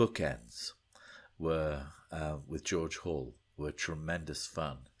that the bookends were with George Hall were tremendous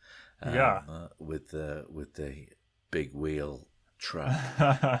fun. With the big wheel truck,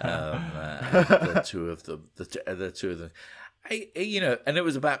 the two of them, and it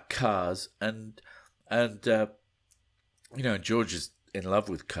was about cars, and George is in love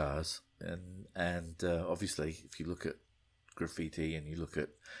with cars, and obviously if you look at graffiti and you look at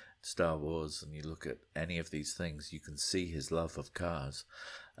Star Wars and you look at any of these things, you can see his love of cars,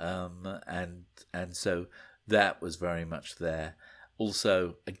 and so that was very much there.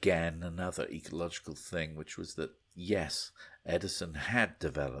 Also, again, another ecological thing, which was that, yes, Edison had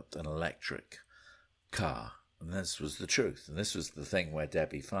developed an electric car, and this was the truth, and this was the thing where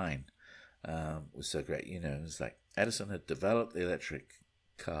Debbie Fine was so great. It was like Edison had developed the electric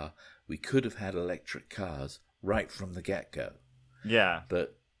car. We could have had electric cars right from the get-go. Yeah.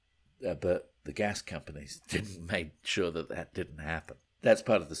 But the gas companies didn't make sure that didn't happen. That's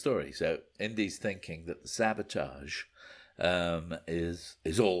part of the story. So Indy's thinking that the sabotage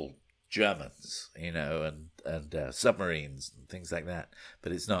is all Germans, and submarines and things like that.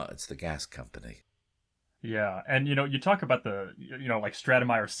 But it's not. It's the gas company. Yeah, and you talk about the like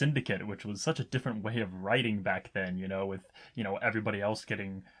Stratemeyer Syndicate, which was such a different way of writing back then. With everybody else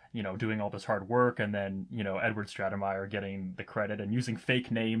getting doing all this hard work, and then Edward Stratemeyer getting the credit and using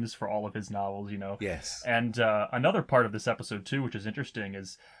fake names for all of his novels. Yes. And another part of this episode too, which is interesting,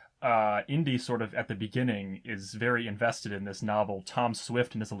 is Indy sort of at the beginning is very invested in this novel, Tom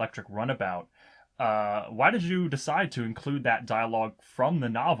Swift and His Electric Runabout. Why did you decide to include that dialogue from the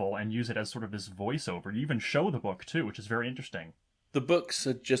novel and use it as sort of this voiceover? You even show the book too, which is very interesting. The books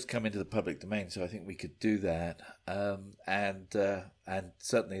had just come into the public domain, so I think we could do that. And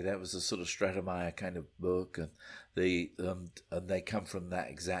certainly that was a sort of Stratemeyer kind of book, and they come from that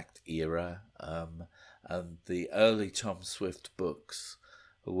exact era. And the early Tom Swift books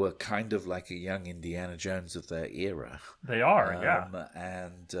were kind of like a young Indiana Jones of their era. They are, yeah.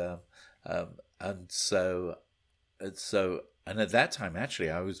 And at that time,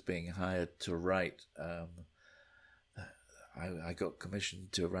 actually, I was being hired to write. I got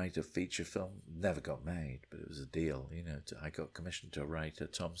commissioned to write a feature film. Never got made, but it was a deal. I got commissioned to write a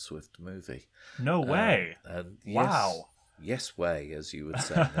Tom Swift movie. No way! And wow. Yes, way, as you would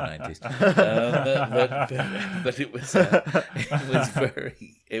say in the 90s. But it was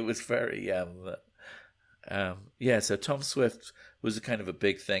very. So Tom Swift was a kind of a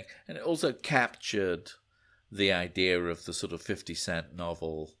big thing, and it also captured the idea of the sort of 50-cent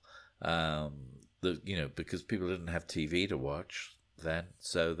novel. Because people didn't have TV to watch then,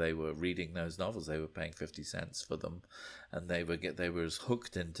 so they were reading those novels. They were paying 50 cents for them, and they were as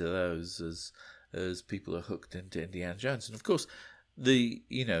hooked into those as people are hooked into Indiana Jones. And of course, the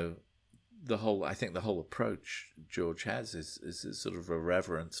whole approach George has is sort of a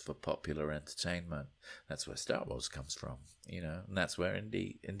reverence for popular entertainment. That's where Star Wars comes from, and that's where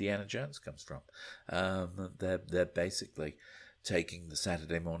Indiana Jones comes from. They're basically taking the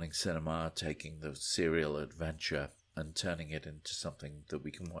Saturday morning cinema, taking the serial adventure, and turning it into something that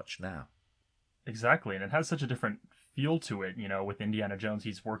we can watch now. Exactly, and it has such a different feel to it. With Indiana Jones,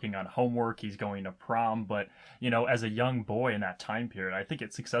 he's working on homework, he's going to prom, but, as a young boy in that time period, I think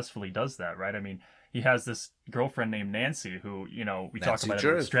it successfully does that, right? I mean, he has this girlfriend named Nancy who, we talk about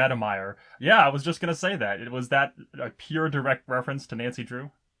it with Stratemeyer. Yeah, I was just going to say that. Was that a pure direct reference to Nancy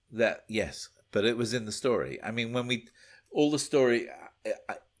Drew? Yes, but it was in the story. I mean, all the story,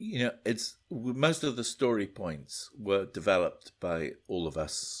 it's most of the story points were developed by all of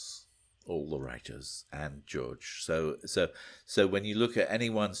us, all the writers, and George. So when you look at any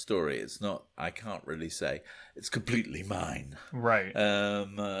one story, it's not. I can't really say it's completely mine. Right.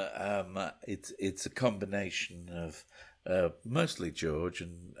 It's a combination of mostly George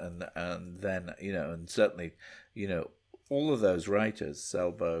and then and certainly all of those writers.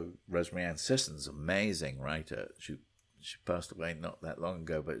 Selbo, Rosemary Ann Sisson's amazing writer. She passed away not that long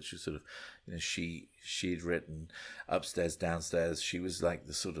ago, but she sort of, she'd written Upstairs, Downstairs. She was like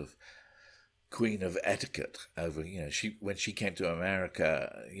the sort of queen of etiquette over, when she came to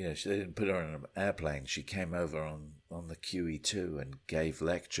America, they didn't put her on an airplane. She came over on the QE2 and gave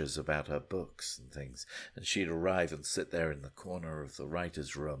lectures about her books and things. And she'd arrive and sit there in the corner of the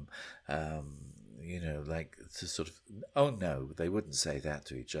writer's room, like to sort of, oh no, they wouldn't say that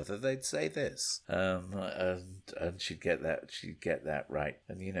to each other. They'd say this, and she'd get that right.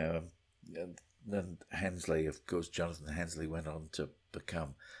 And then Hensley, of course, Jonathan Hensley went on to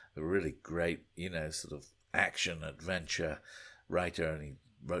become a really great, sort of action adventure writer, and he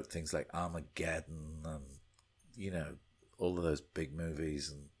wrote things like Armageddon and all of those big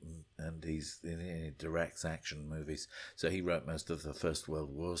movies, and he directs action movies. So he wrote most of the First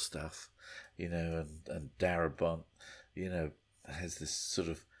World War stuff, and Darabont, has this sort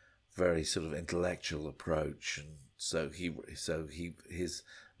of very sort of intellectual approach, and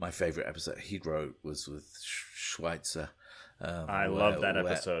my favorite episode he wrote was with Schweitzer. I love that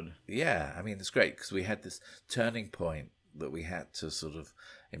episode. Yeah, I mean, it's great because we had this turning point that we had to sort of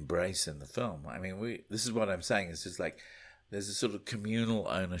embrace in the film. I mean, this is what I'm saying. It's just like there's a sort of communal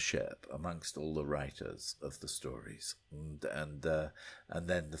ownership amongst all the writers of the stories, and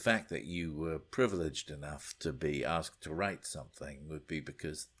then the fact that you were privileged enough to be asked to write something would be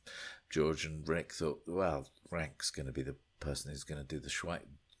because George and Rick thought, well, Frank's going to be the person who's going to do the Schweitzer.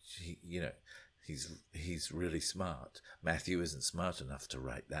 He's really smart. Matthew isn't smart enough to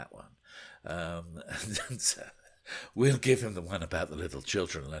write that one, and so we'll give him the one about the little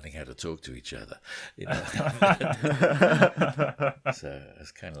children learning how to talk to each other. So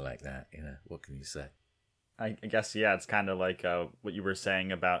it's kind of like that. What can you say? I guess it's kind of like what you were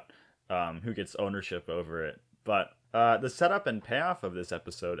saying about who gets ownership over it. But the setup and payoff of this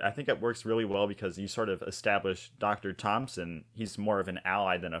episode, I think it works really well because you sort of establish Dr. Thompson. He's more of an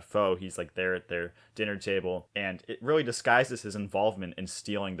ally than a foe. He's like there at their dinner table, and it really disguises his involvement in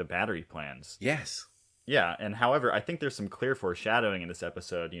stealing the battery plans. Yes. Yeah, and however, I think there's some clear foreshadowing in this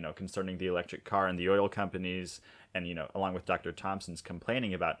episode, concerning the electric car and the oil companies, and, along with Dr. Thompson's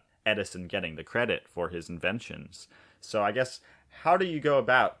complaining about Edison getting the credit for his inventions. So I guess, how do you go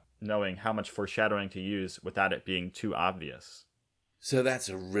about knowing how much foreshadowing to use without it being too obvious? So that's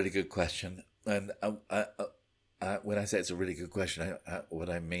a really good question. And when I say it's a really good question, what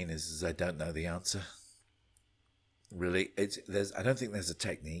I mean is I don't know the answer. Really, I don't think there's a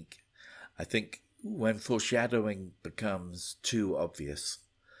technique. I think when foreshadowing becomes too obvious,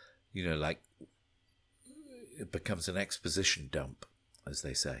 like it becomes an exposition dump, as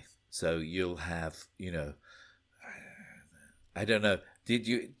they say. So you'll have, I don't know, Do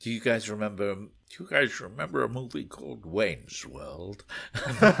you guys remember? Do you guys remember a movie called Wayne's World?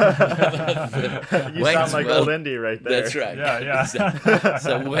 You sound like old Indy right there. That's right. Yeah.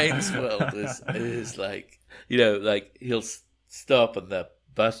 So Wayne's World is like, like he'll stop and the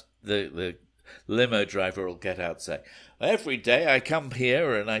limo driver will get out and say, every day I come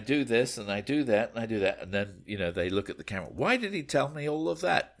here and I do this and I do that and I do that. And then, they look at the camera. Why did he tell me all of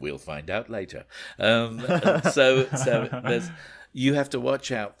that? We'll find out later. So you have to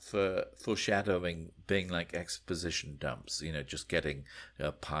watch out for foreshadowing being like exposition dumps, just getting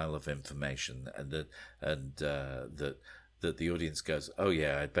a pile of information that the audience goes, oh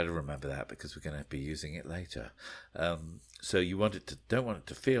yeah, I'd better remember that because we're going to be using it later. So you don't want it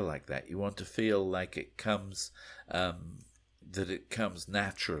to feel like that. You want to feel like it comes, that it comes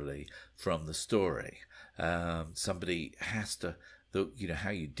naturally from the story. Somebody has to,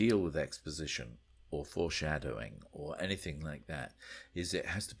 how you deal with exposition or foreshadowing or anything like that is it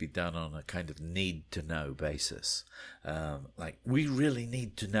has to be done on a kind of need to know basis. Like we really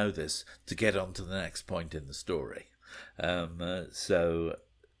need to know this to get on to the next point in the story. So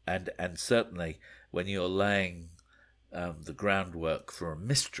certainly when you're laying the groundwork for a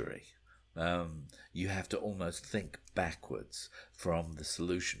mystery, you have to almost think backwards from the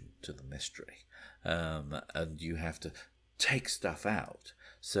solution to the mystery, and you have to take stuff out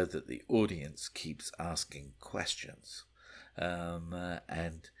so that the audience keeps asking questions.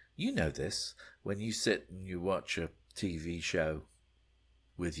 And you know this when you sit and you watch a TV show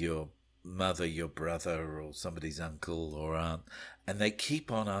with your mother, your brother, or somebody's uncle or aunt, and they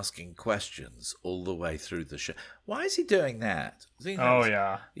keep on asking questions all the way through the show. Why is he doing that? Oh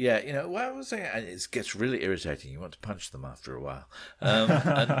yeah, yeah. Why was he? And it gets really irritating. You want to punch them after a while,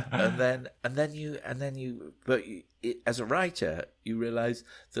 but as a writer, you realize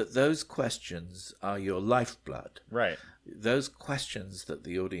that those questions are your lifeblood. Right. Those questions that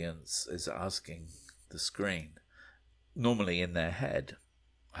the audience is asking the screen, normally in their head.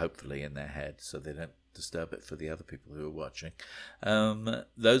 Hopefully in their head, so they don't disturb it for the other people who are watching.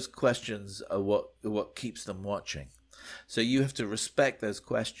 Those questions are what keeps them watching. So you have to respect those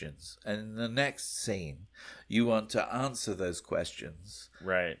questions, and in the next scene, you want to answer those questions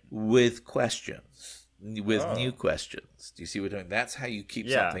right with questions, with new questions. Do you see what I'm doing? That's how you keep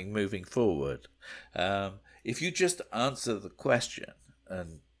something moving forward. If you just answer the question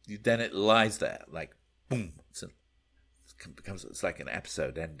and then it lies there like boom. It's like an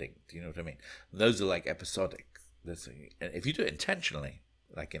episode ending. Do you know what I mean? And those are like episodic. If you do it intentionally,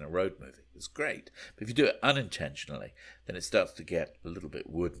 like in a road movie, it's great. But if you do it unintentionally, then it starts to get a little bit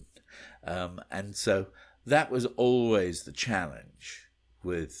wooden. And so that was always the challenge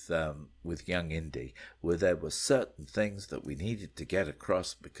with Young Indy, where there were certain things that we needed to get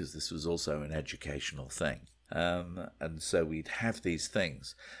across because this was also an educational thing. And so we'd have these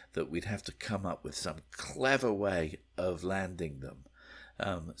things that we'd have to come up with some clever way of landing them,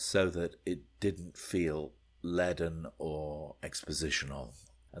 so that it didn't feel leaden or expositional.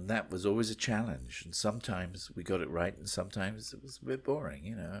 And that was always a challenge. And sometimes we got it right, and sometimes it was a bit boring.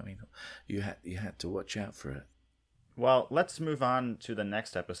 You had to watch out for it. Well, let's move on to the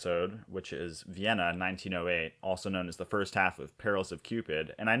next episode, which is Vienna 1908, also known as the first half of Perils of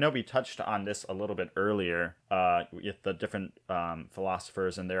Cupid. And I know we touched on this a little bit earlier with the different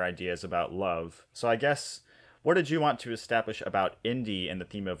philosophers and their ideas about love. So I guess, what did you want to establish about Indy and the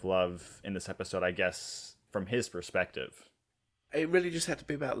theme of love in this episode, I guess, from his perspective? It really just had to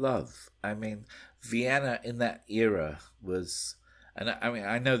be about love. I mean, Vienna in that era was... And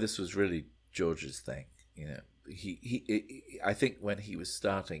I know this was really George's thing, I think when he was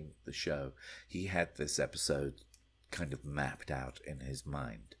starting the show, he had this episode kind of mapped out in his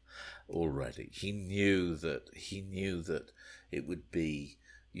mind already. He knew that it would be,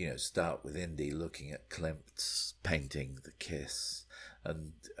 start with Indy looking at Klimt's painting The Kiss,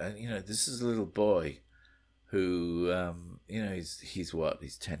 and this is a little boy who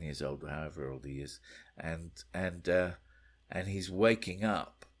he's 10 years old, however old he is, and he's waking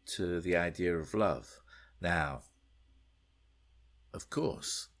up to the idea of love. Now, of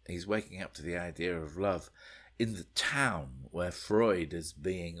course, he's waking up to the idea of love in the town where Freud is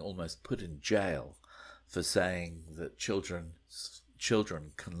being almost put in jail for saying that children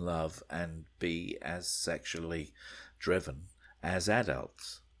can love and be as sexually driven as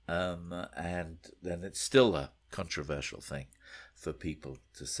adults. And then it's still a controversial thing for people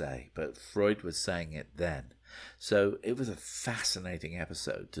to say, but Freud was saying it then. So it was a fascinating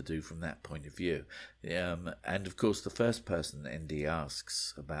episode to do from that point of view. And of course, the first person Indy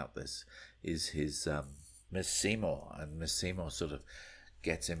asks about this is his Miss Seymour, and Miss Seymour sort of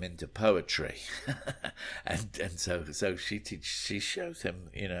gets him into poetry, and so she shows him,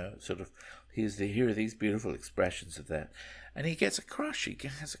 sort of here are these beautiful expressions of that, and he gets a crush. He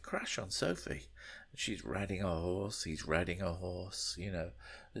has a crush on Sophie. She's riding a horse. He's riding a horse.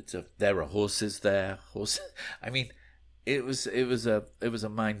 There are horses there. I mean, it was a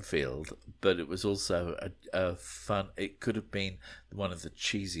minefield, but it was also a fun. It could have been one of the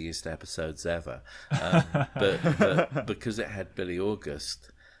cheesiest episodes ever, but because it had Billy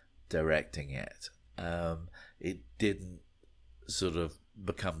August directing it, it didn't sort of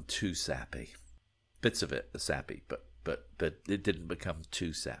become too sappy. Bits of it are sappy, but it didn't become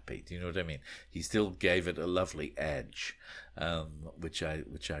too sappy. Do you know what I mean? He still gave it a lovely edge, which I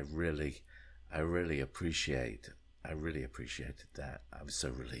really appreciate. I really appreciated that. I was so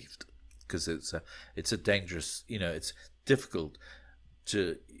relieved, because it's a dangerous, it's difficult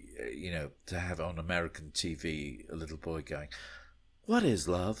to have on American TV a little boy going, "What is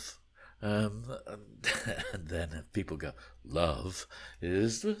love?" And then people go, "Love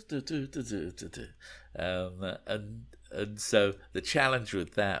is," and so the challenge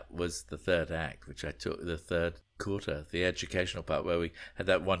with that was the third act, which I took, the third quarter, the educational part, where we had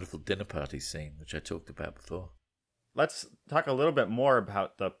that wonderful dinner party scene, which I talked about before. Let's talk a little bit more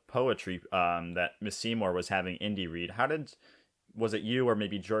about the poetry that Miss Seymour was having Indy read. Was it you or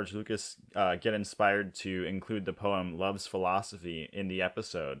maybe George Lucas get inspired to include the poem "Love's Philosophy" in the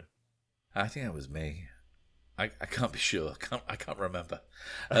episode? I think it was me. I can't be sure. I can't remember.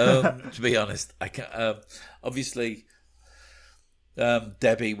 To be honest, I can't. Obviously,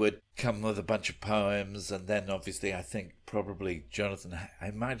 Debbie would come with a bunch of poems, and then obviously I think probably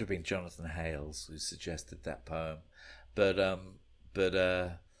it might have been Jonathan Hales who suggested that poem, but at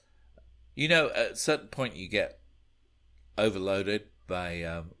a certain point you get overloaded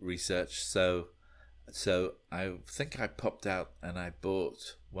by research, so I think I popped out and I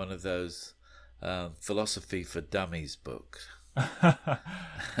bought one of those Philosophy for Dummies books,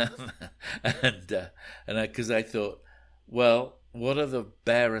 and because I thought, well, what are the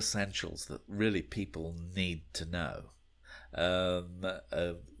bare essentials that really people need to know?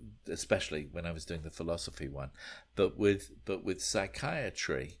 Especially when I was doing the philosophy one, but with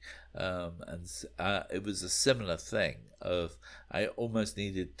psychiatry, and it was a similar thing. I almost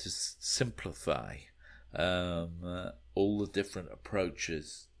needed to simplify all the different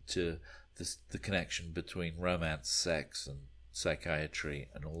approaches to the connection between romance, sex, and psychiatry,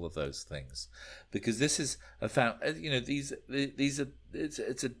 and all of those things, because this is it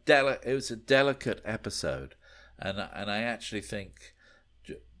was a delicate episode, and I actually think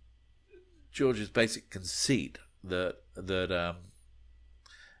George's basic conceit that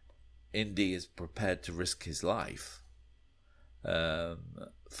Indy is prepared to risk his life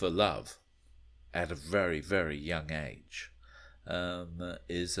for love at a very, very young age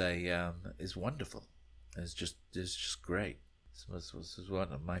is wonderful. It's just great. This was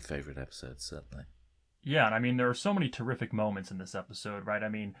one of my favorite episodes, certainly. Yeah, and I mean, there are so many terrific moments in this episode, right? I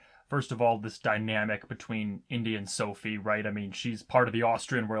mean, first of all, this dynamic between Indy and Sophie, right? I mean, she's part of the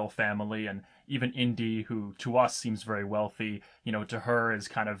Austrian royal family, and even Indy, who to us seems very wealthy, to her is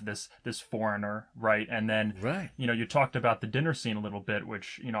kind of this foreigner, right? And then, right. You talked about the dinner scene a little bit,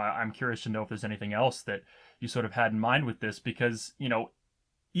 which, I'm curious to know if there's anything else that you sort of had in mind with this, because,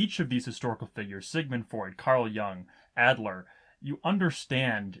 each of these historical figures, Sigmund Freud, Carl Jung, Adler, you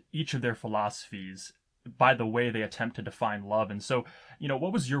understand each of their philosophies by the way they attempt to define love. And so,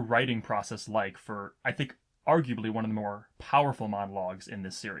 what was your writing process like for, I think, arguably one of the more powerful monologues in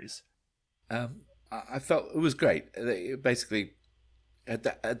this series? I felt it was great. Basically, at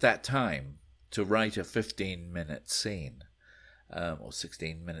that time, to write a 15-minute scene, or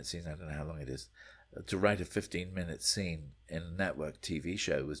 16-minute scene, I don't know how long it is, to write a 15-minute scene in a network TV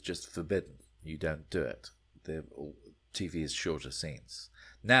show was just forbidden. You don't do it. TV is shorter scenes.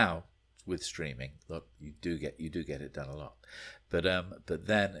 Now, with streaming, look, you do get it done a lot, but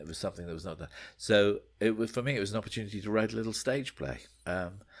then it was something that was not done. So for me, it was an opportunity to write a little stage play.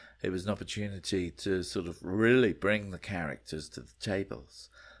 It was an opportunity to sort of really bring the characters to the tables.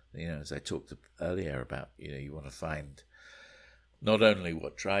 As I talked earlier about, you want to find not only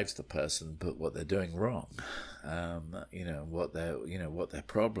what drives the person, but what they're doing wrong. What their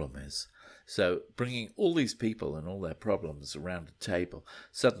problem is. So bringing all these people and all their problems around a table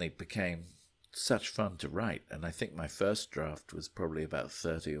suddenly became such fun to write. And I think my first draft was probably about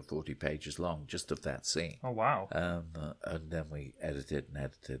 30 or 40 pages long, just of that scene. Oh, wow. And then we edited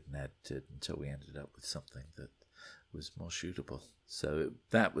until we ended up with something that was more shootable. So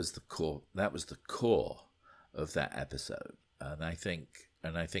that was the core of that episode. And I think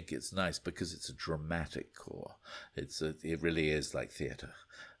and I think it's nice because it's a dramatic core. It really is like theater,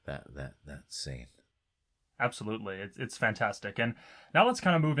 that scene. Absolutely. It's fantastic. And now let's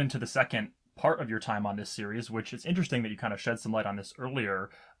kind of move into the second part of your time on this series, which is interesting that you kind of shed some light on this earlier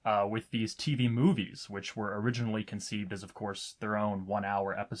with these TV movies, which were originally conceived as, of course, their own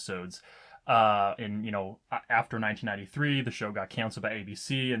 1-hour episodes. After 1993, the show got canceled by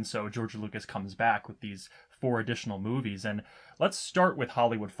ABC, and so George Lucas comes back with these 4 additional movies. And let's start with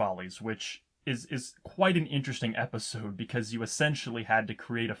Hollywood Follies, which is quite an interesting episode because you essentially had to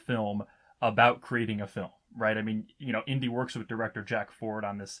create a film about creating a film, right? I mean, Indy works with director Jack Ford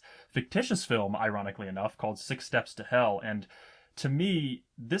on this fictitious film, ironically enough, called 6 Steps to Hell. And to me,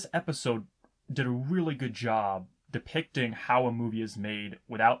 this episode did a really good job depicting how a movie is made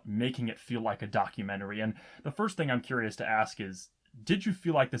without making it feel like a documentary. And the first thing I'm curious to ask is, did you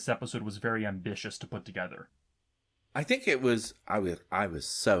feel like this episode was very ambitious to put together? I think it was. I was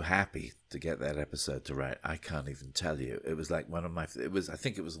so happy to get that episode to write. I can't even tell you. It was like one of my. It was. I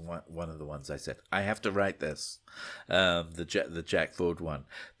think it was one of the ones I said I have to write this, the Jack Ford one,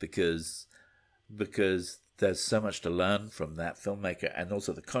 because there's so much to learn from that filmmaker, and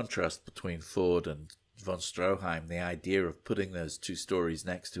also the contrast between Ford and von Stroheim. The idea of putting those 2 stories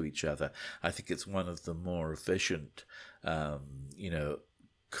next to each other. I think it's one of the more efficient,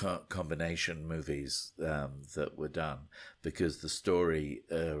 combination movies that were done, because the story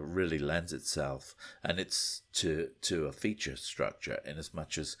really lends itself, and it's to a feature structure, in as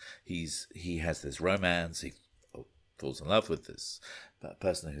much as he has this romance, he falls in love with this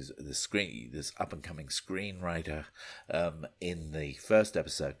person who's this up and coming screenwriter in the first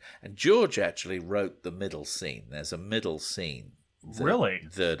episode, and George actually wrote the middle scene. There's a middle scene.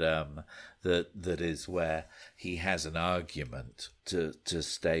 That is where he has an argument to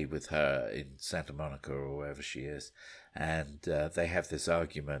stay with her in Santa Monica or wherever she is, and they have this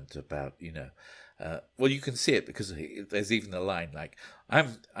argument about you can see it because there's even a line like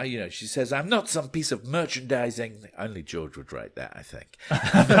she says, "I'm not some piece of merchandising." Only George would write that, I think.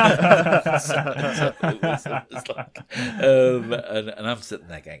 So it was like, and I'm sitting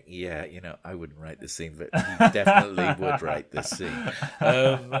there going, yeah, I wouldn't write this scene, but he definitely would write this scene.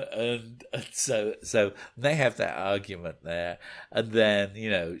 And so they have that argument there, and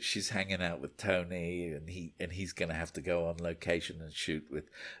then she's hanging out with Tony, and he's going to have to go on location and shoot with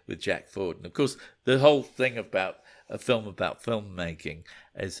Jack Ford, and of course the whole thing about a film about filmmaking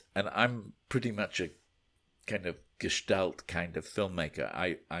is, and I'm pretty much a kind of gestalt kind of filmmaker.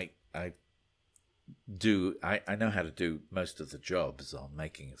 I know how to do most of the jobs on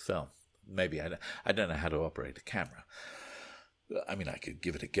making a film. Maybe I don't know how to operate a camera. I mean, I could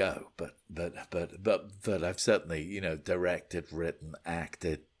give it a go, but I've certainly directed, written,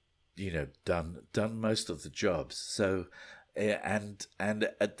 acted, done most of the jobs. So and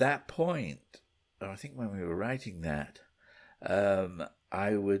at that point, I think when we were writing that,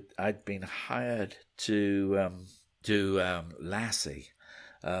 I'd been hired to do Lassie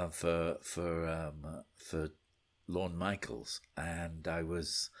for Lorne Michaels, and I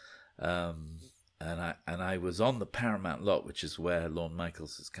was I was on the Paramount lot, which is where Lorne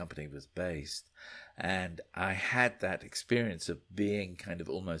Michaels' company was based, and I had that experience of being kind of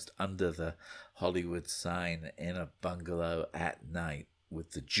almost under the Hollywood sign in a bungalow at night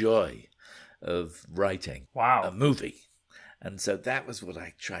with the joy of writing a movie. And so that was what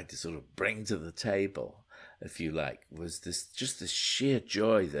I tried to sort of bring to the table, if you like, was this sheer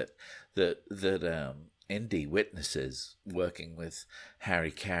joy that Indy witnesses working with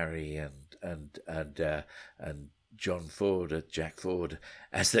Harry Carey and John Ford, Jack Ford,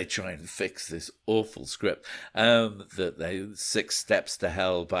 as they try and fix this awful script, that they 6 Steps to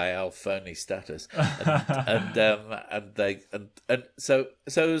Hell by Alphonse Stutters, and so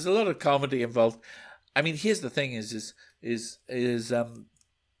there's a lot of comedy involved. I mean, here's the thing: is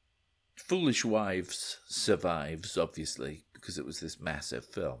Foolish Wives survives, obviously, because it was this massive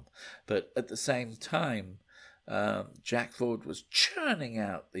film, but at the same time, Jack Ford was churning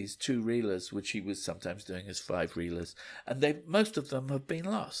out these 2-reelers, which he was sometimes doing as 5-reelers, and most of them have been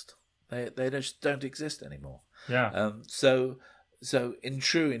lost. They just don't exist anymore. Yeah. So in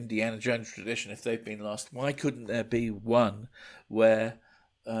true Indiana Jones tradition, if they've been lost, why couldn't there be one where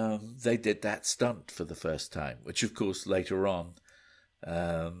they did that stunt for the first time? Which, of course, later on,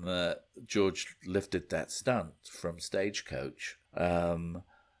 George lifted that stunt from Stagecoach.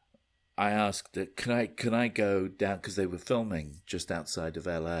 I asked, can I go down, because they were filming just outside of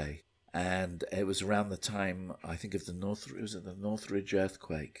LA, and it was around the time, I think, of the Northridge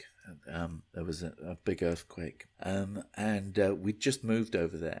earthquake. There was a big earthquake, and we'd just moved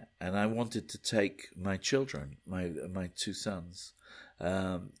over there, and I wanted to take my children, my 2 sons,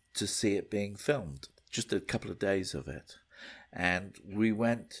 to see it being filmed, just a couple of days of it. And we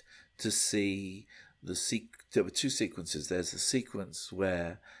went to see there were two sequences. There's a sequence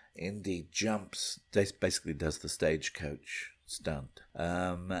where Indy basically does the stagecoach stunt,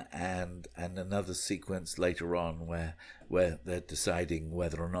 and another sequence later on where they're deciding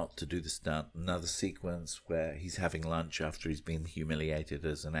whether or not to do the stunt. Another sequence where he's having lunch after he's been humiliated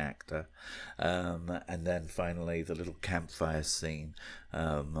as an actor, and then finally the little campfire scene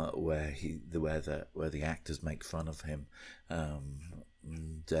where the actors make fun of him,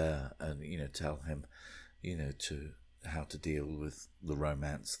 and tell him how to deal with the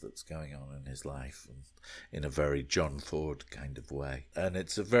romance that's going on in his life, and in a very John Ford kind of way. And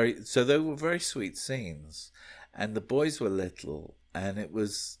so they were very sweet scenes, and the boys were little, and it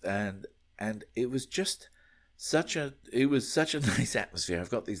was just such a nice atmosphere.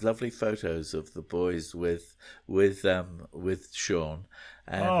 I've got these lovely photos of the boys with Sean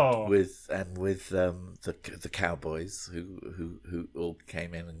and with the cowboys who all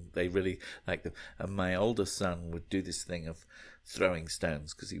came in, and they really liked them. And my older son would do this thing of throwing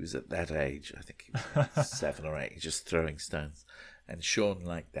stones, because he was at that age. I think he was 7 or 8, just throwing stones. And Sean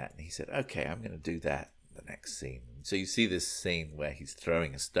liked that, and he said, "Okay, I'm going to do that the next scene." So you see this scene where he's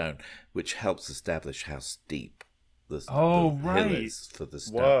throwing a stone, which helps establish how steep the hill is for the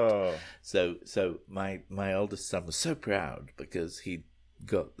stunt. Whoa. So my oldest son was so proud, because he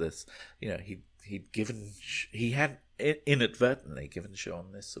got this, he had inadvertently given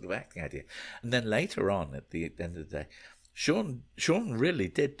Sean this sort of acting idea. And then later on, at the end of the day, Sean really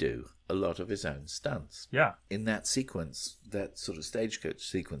did do a lot of his own stunts. Yeah. In that sequence, that sort of stagecoach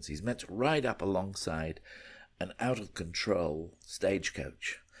sequence, he's meant to ride up alongside an out-of-control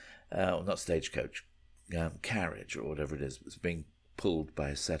stagecoach. Not stagecoach, carriage or whatever it is. It's being pulled by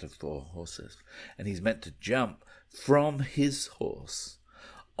a set of 4 horses. And he's meant to jump from his horse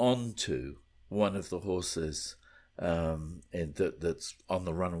onto one of the horses that's on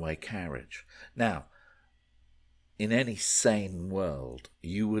the runaway carriage. Now, in any sane world,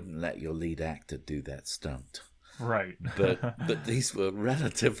 you wouldn't let your lead actor do that stunt. Right. but these were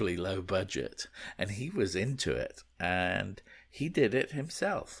relatively low budget, and he was into it, and he did it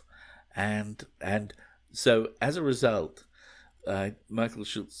himself. And so as a result, Michael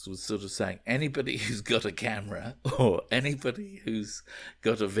Schultz was sort of saying, anybody who's got a camera or anybody who's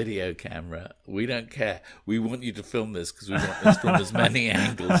got a video camera, we don't care. We want you to film this, because we want this from as many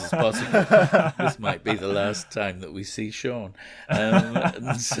angles as possible. This might be the last time that we see Sean.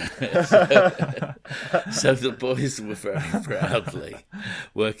 So the boys were very proudly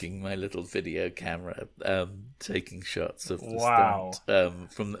working my little video camera, taking shots of the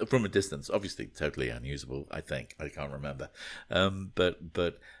stunt from a distance. Obviously, totally unusable. I think I can't remember.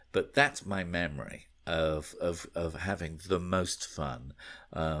 But that's my memory of having the most fun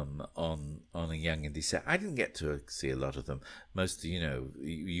on a Young Indy set. I didn't get to see a lot of them. Most,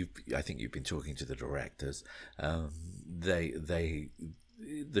 I think you've been talking to the directors. The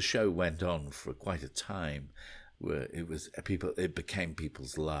show went on for quite a time, where it became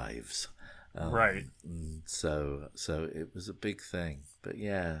people's lives. Right. So it was a big thing. But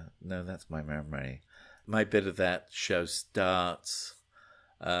yeah, no, that's my memory. My bit of that show starts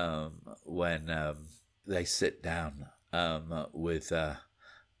when they sit down with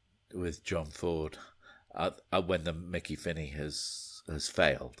John Ford when the Mickey Finney has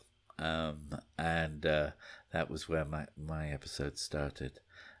failed, and that was where my episode started,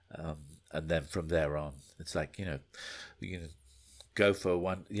 and then from there on, it's like go for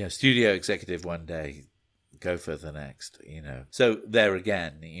one, studio executive one day, go for the next, So there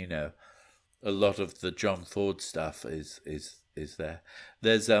again, a lot of the John Ford stuff is there.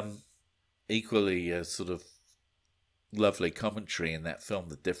 There's equally a sort of lovely commentary in that film,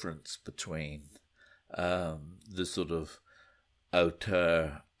 the difference between the sort of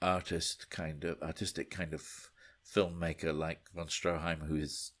auteur artistic kind of filmmaker like von Stroheim, who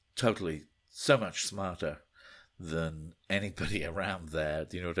is totally so much smarter than anybody around there.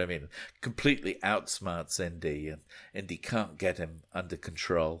 Do you know what I mean? Completely outsmarts Indy, and Indy can't get him under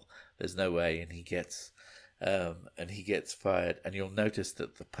control. There's no way, and he gets fired. And you'll notice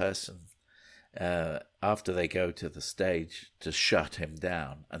that the person, after they go to the stage to shut him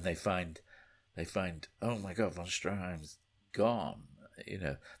down, and they find, oh my God, von Stroheim's gone.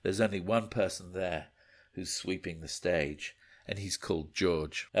 There's only one person there who's sweeping the stage, and he's called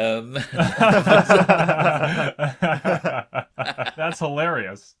George. That's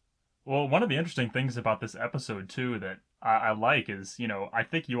hilarious. Well, one of the interesting things about this episode, too, that I like is, I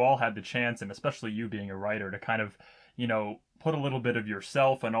think you all had the chance, and especially you being a writer, to kind of, put a little bit of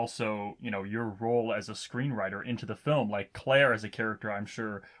yourself and also, your role as a screenwriter into the film. Like Claire as a character, I'm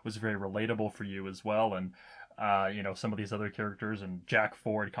sure was very relatable for you as well. And, some of these other characters and Jack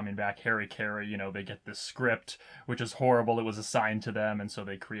Ford coming back, Harry Carey, they get this script, which is horrible. It was assigned to them. And so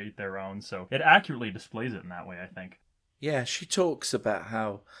they create their own. So it accurately displays it in that way, I think. Yeah, she talks about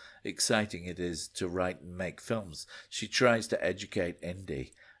how exciting it is to write and make films. She tries to educate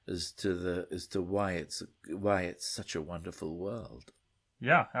Indy as to why it's such a wonderful world.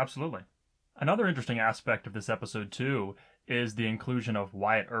 Yeah, absolutely. Another interesting aspect of this episode too is the inclusion of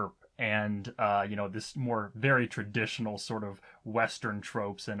Wyatt Earp and this more very traditional sort of Western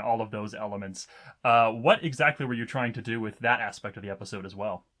tropes and all of those elements. What exactly were you trying to do with that aspect of the episode as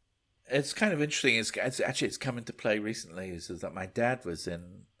well? It's kind of interesting. It's come into play recently. Is that my dad was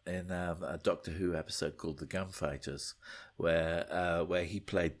in a Doctor Who episode called The Gunfighters, where he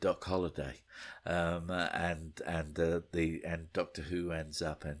played Doc Holliday, and Doctor Who ends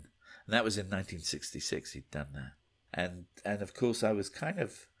up in, and that was in 1966. He'd done that, and of course I was kind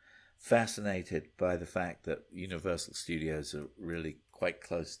of fascinated by the fact that Universal Studios are really quite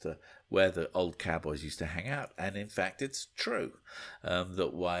close to where the old cowboys used to hang out. And in fact, it's true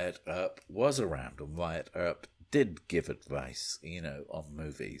that Wyatt Earp was around, and Wyatt Earp did give advice, on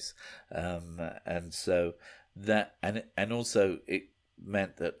movies. And so that, and also it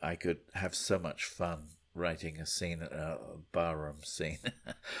meant that I could have so much fun writing a scene, a barroom scene,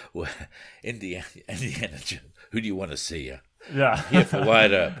 where Indiana Jones, who do you want to see you? Yeah. Here for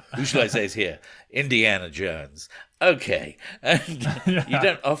Wyatt Earp. Who shall I say is here? Indiana Jones. Okay. And you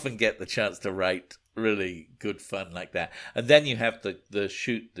don't often get the chance to write really good fun like that. And then you have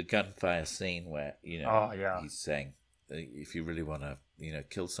the gunfire scene where, he's saying, if you really want to,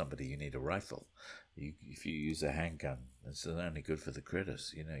 kill somebody, you need a rifle. If you use a handgun, it's only good for the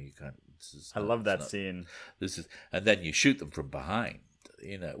critters. You can't. I love that scene. And then you shoot them from behind.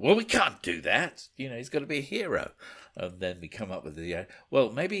 Well, we can't do that. He's got to be a hero. And then we come up with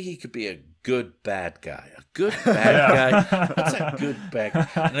well, maybe he could be a good bad guy. A good bad guy. What's a good bad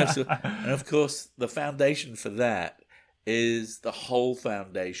guy? And of course, the foundation for that is the whole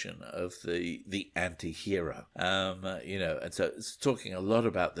foundation of the anti-hero. And so it's talking a lot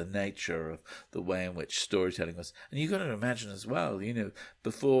about the nature of the way in which storytelling was. And you've got to imagine as well,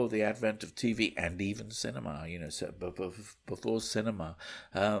 before the advent of TV and even cinema, so before cinema,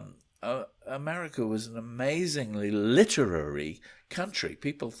 America was an amazingly literary country.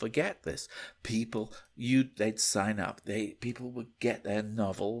 People forget this. They'd sign up. People would get their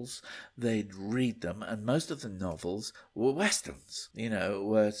novels. They'd read them, and most of the novels were westerns.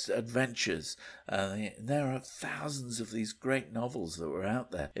 Were adventures. There are thousands of these great novels that were out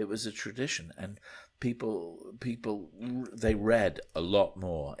there. It was a tradition, and people they read a lot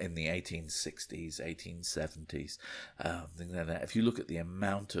more in the 1860s, 1870s, things like that. If you look at the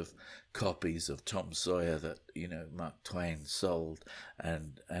amount of copies of Tom Sawyer that Mark Twain sold,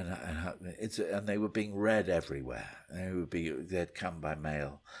 and they were being read everywhere. They'd come by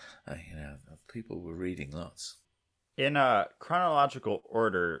mail. People were reading lots. In chronological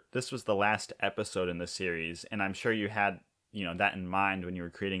order, this was the last episode in the series, and I'm sure you had that in mind when you were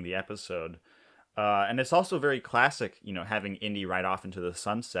creating the episode. And it's also very classic, having Indy ride off into the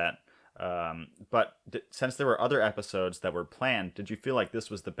sunset. But since there were other episodes that were planned, did you feel like this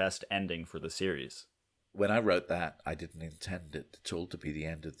was the best ending for the series? When I wrote that, I didn't intend it at all to be the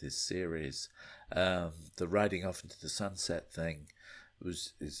end of this series. The riding off into the sunset thing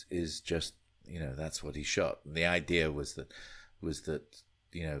is just, that's what he shot. And the idea was that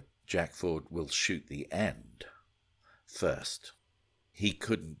Jack Ford will shoot the end first. He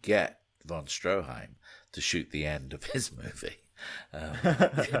couldn't get von Stroheim to shoot the end of his movie.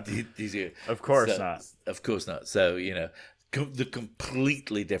 Of course not. Of course not. So, the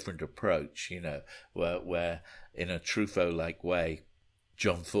completely different approach, where in a Truffaut-like way,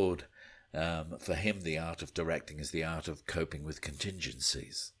 John Ford, for him, the art of directing is the art of coping with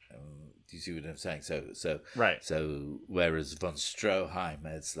contingencies. Do you see what I'm saying? So right. So whereas von Stroheim,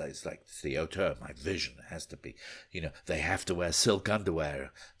 it's like the auteur. My vision has to be, they have to wear silk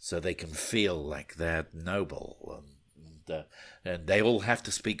underwear so they can feel like they're noble, and they all have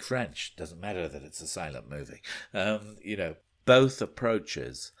to speak French. Doesn't matter that it's a silent movie. Both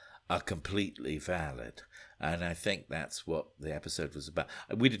approaches are completely valid. And I think that's what the episode was about.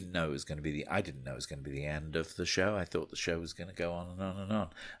 We didn't know it was going to be I didn't know it was going to be the end of the show. I thought the show was going to go on and on and on.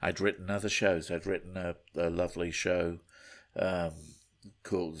 I'd written other shows. I'd written a lovely show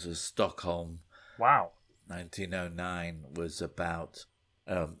called Stockholm. Wow. 1909 was about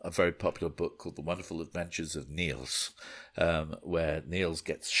a very popular book called The Wonderful Adventures of Niels, where Niels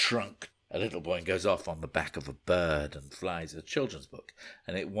gets shrunk a little boy and goes off on the back of a bird and flies, a children's book,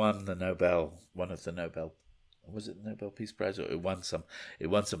 and it won the Nobel, one of the Nobel, was it the Nobel Peace Prize, or it won some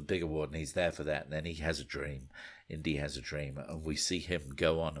big award, and he's there for that. And then he has a dream, Indy has a dream, and we see him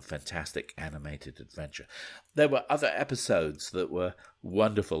go on a fantastic animated adventure. There were other episodes that were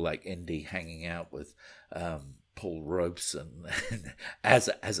wonderful, like Indy hanging out with Paul Robeson as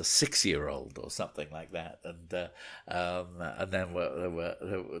a 6-year-old or something like that, and then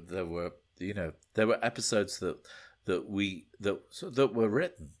there were episodes that were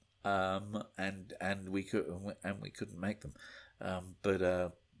written, and we couldn't make them,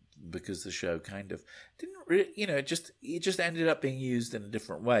 but because the show kind of didn't really, it just ended up being used in a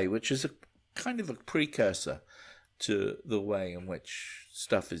different way, which is a kind of a precursor to the way in which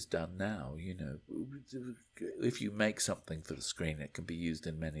stuff is done now. If you make something for the screen, it can be used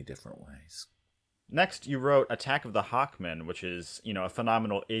in many different ways. Next, you wrote Attack of the Hawkmen, which is, a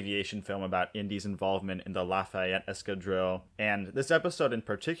phenomenal aviation film about Indy's involvement in the Lafayette Escadrille. And this episode in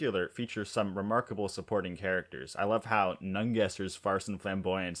particular features some remarkable supporting characters. I love how Nungesser's farce and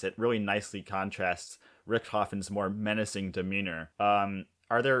flamboyance, it really nicely contrasts Richthofen's more menacing demeanor.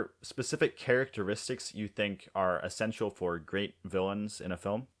 Are there specific characteristics you think are essential for great villains in a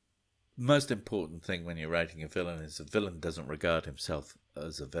film? Most important thing when you're writing a villain is a villain doesn't regard himself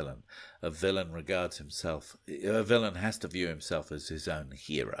as a villain. A villain has to view himself as his own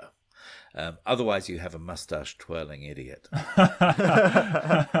hero. Otherwise, you have a mustache-twirling idiot. And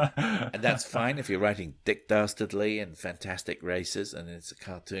that's fine if you're writing Dick Dastardly and fantastic races and it's a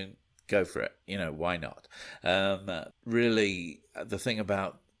cartoon. Go for it. Why not? Really, the thing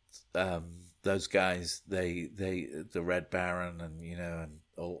about those guys, the Red Baron and and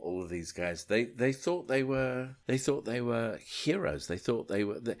all of these guys, they thought they were heroes. They thought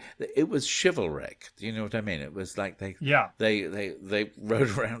it was chivalric. Do you know what I mean? It was like they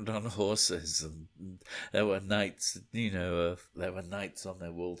rode around on horses, and there were knights. There were knights on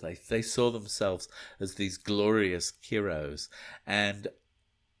their wall. They saw themselves as these glorious heroes, and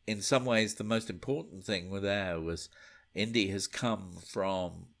in some ways, the most important thing there was Indy has come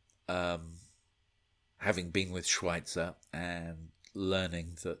from having been with Schweitzer and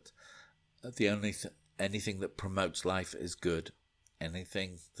learning that anything that promotes life is good,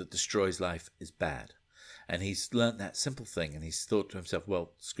 anything that destroys life is bad. And he's learned that simple thing, and he's thought to himself,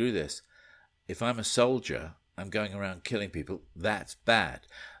 well, screw this. If I'm a soldier, I'm going around killing people, that's bad.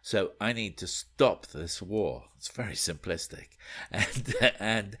 So I need to stop this war. It's very simplistic.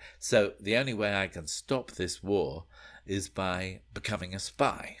 And so the only way I can stop this war is by becoming a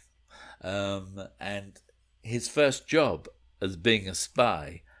spy. And his first job as being a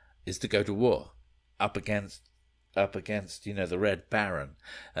spy is to go to war up against the Red Baron,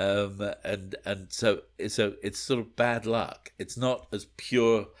 and so it's sort of bad luck. It's not as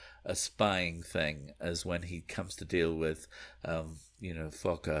pure a spying thing as when he comes to deal with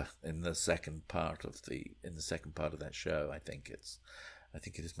Fokker in the second part of that show. I think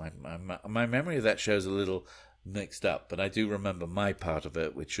it is my memory of that show is a little mixed up, but I do remember my part of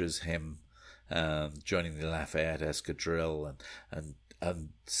it, which was him joining the Lafayette Escadrille and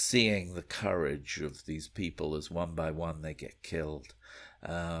seeing the courage of these people as one by one they get killed,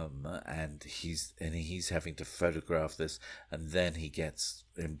 and he's having to photograph this, and then he gets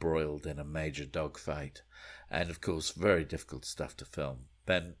embroiled in a major dogfight, and of course very difficult stuff to film.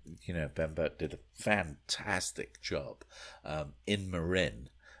 Ben Burtt did a fantastic job in Marin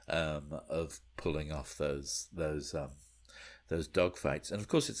of pulling off those dogfights, and of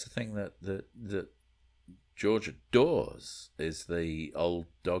course it's the thing that George adores is the old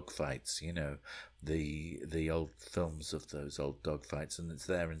dogfights, the old films of those old dogfights, and it's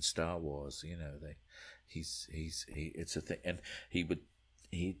there in Star Wars. It's a thing, and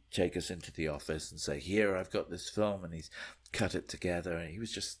he'd take us into the office and say, "Here, I've got this film," and he's cut it together. And he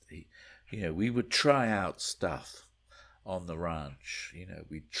was just, we would try out stuff on the ranch.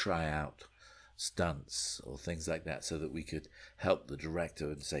 We'd try out stunts or things like that so that we could help the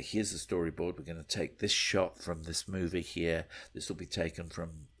director and say, here's the storyboard, we're going to take this shot from this movie here, this will be taken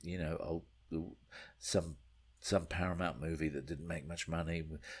from some Paramount movie that didn't make much money,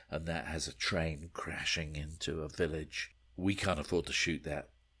 and that has a train crashing into a village. We can't afford to shoot that,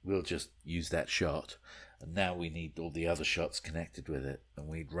 we'll just use that shot, and now we need all the other shots connected with it. And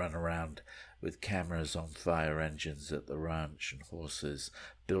we'd run around with cameras on fire engines at the ranch and horses,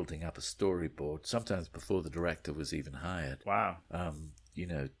 building up a storyboard, sometimes before the director was even hired. Wow.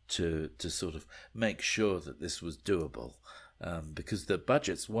 To sort of make sure that this was doable, because the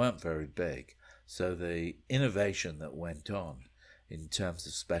budgets weren't very big. So the innovation that went on in terms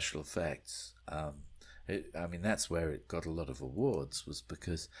of special effects, I mean, that's where it got a lot of awards, was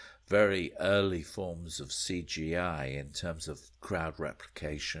because very early forms of CGI in terms of crowd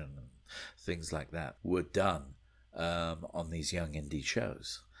replication and things like that were done on these Young Indy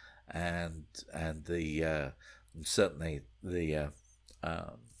shows, and the certainly the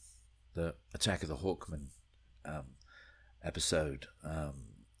Attack of the Hawkmen episode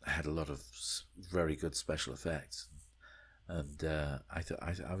had a lot of very good special effects, and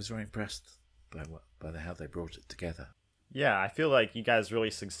I was very impressed by how they brought it together. Yeah, I feel like you guys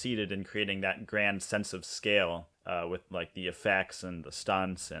really succeeded in creating that grand sense of scale with like the effects and the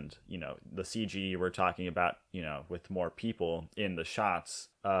stunts and, you know, the CG we're talking about, you know, with more people in the shots.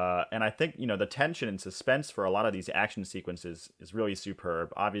 And I think, you know, the tension and suspense for a lot of these action sequences is really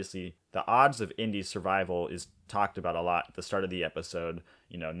superb. Obviously, the odds of Indy's survival is talked about a lot at the start of the episode.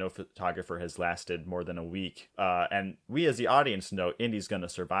 You know, no photographer has lasted more than a week. And we as the audience know Indy's going to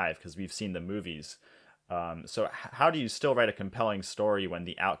survive because we've seen the movies. So how do you still write a compelling story when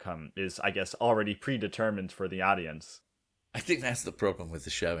the outcome is, I guess, already predetermined for the audience? I think that's the problem with the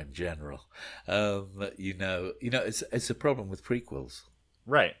show in general. It's a problem with prequels.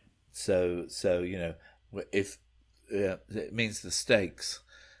 Right. So you know, if it means the stakes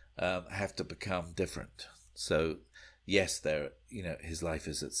have to become different. So yes, his life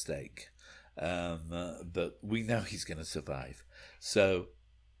is at stake, but we know he's going to survive. So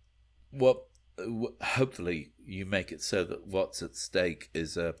hopefully you make it so that what's at stake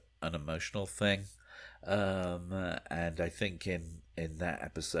is an emotional thing, and I think in that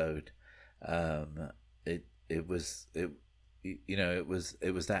episode, it was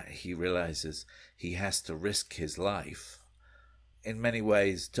that he realizes he has to risk his life in many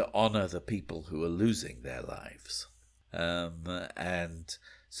ways to honor the people who are losing their lives, and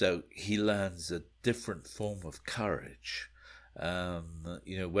so he learns a different form of courage,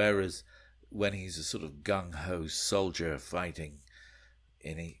 whereas when he's a sort of gung-ho soldier fighting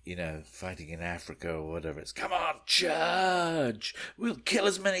in Africa or whatever, it's, come on, charge! We'll kill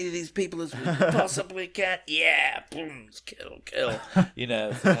as many of these people as we possibly can. Yeah, boom, kill,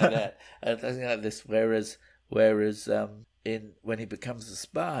 things like that. Something like this. Whereas, when he becomes a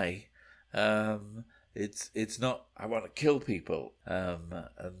spy, it's not, I want to kill people, and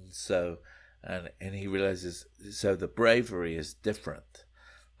he realizes, so the bravery is different.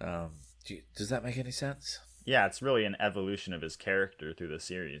 Does that make any sense? Yeah, it's really an evolution of his character through the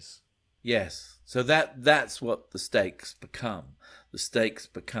series. Yes. So that's what the stakes become. The stakes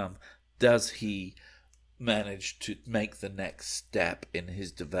become, does he manage to make the next step in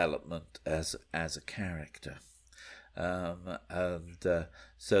his development as a character? So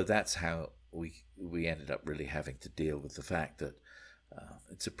that's how we ended up really having to deal with the fact that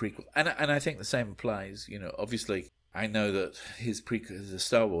it's a prequel. And I think the same applies, obviously. I know that the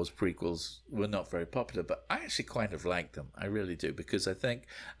Star Wars prequels were not very popular, but I actually kind of like them. I really do, because I think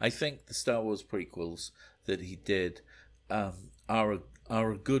the Star Wars prequels that he did are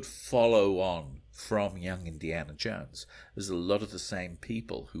a good follow-on from Young Indiana Jones. There's a lot of the same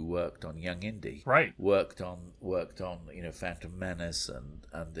people who worked on Young Indy, right? Worked on Phantom Menace and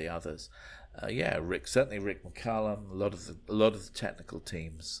the others. Rick McCallum, a lot of the technical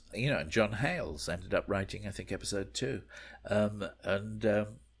teams, and John Hales ended up writing, I think, episode 2,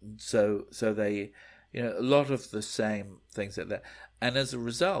 so they, a lot of the same things like that, and as a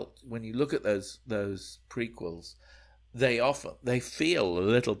result, when you look at those prequels, they feel a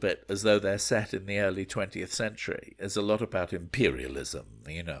little bit as though they're set in the early 20th century. There's a lot about imperialism,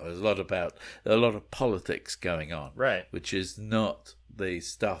 there's a lot of politics going on, right? Which is not the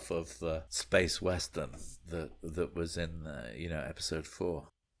stuff of the space western that was in episode 4.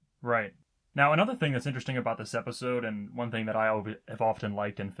 Right. Now, another thing that's interesting about this episode, and one thing that I have often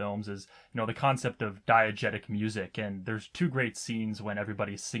liked in films, is the concept of diegetic music. And there's 2 great scenes when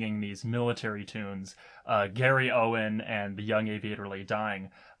everybody's singing these military tunes. Gary Owen and the young aviator lay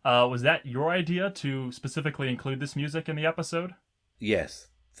dying. Was that your idea to specifically include this music in the episode? Yes.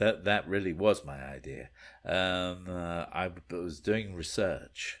 That really was my idea. I was doing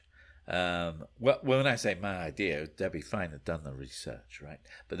research. When I say my idea, Debbie Fine had done the research, right?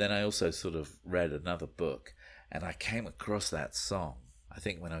 But then I also sort of read another book, and I came across that song, I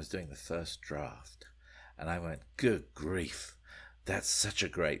think when I was doing the first draft, and I went, good grief, that's such a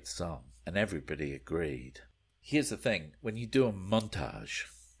great song. And everybody agreed. Here's the thing, when you do a montage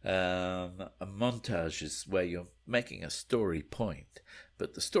is where you're making a story point,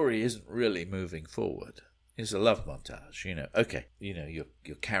 but the story isn't really moving forward. It's a love montage, Okay, your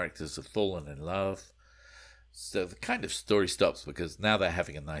characters have fallen in love, so the kind of story stops because now they're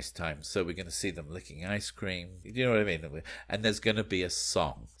having a nice time. So we're going to see them licking ice cream. You know what I mean? And there's going to be a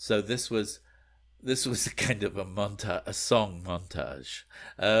song. So this was this was a kind of a song montage.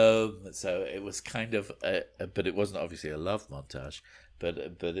 So it was kind of, but it wasn't obviously a love montage. But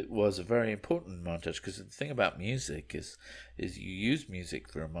it was a very important montage, because the thing about music is you use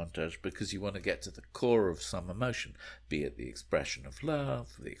music for a montage because you want to get to the core of some emotion, be it the expression of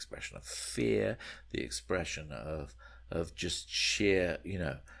love, the expression of fear, the expression of just sheer,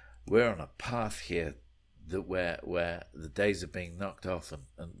 we're on a path here that where the days are being knocked off, and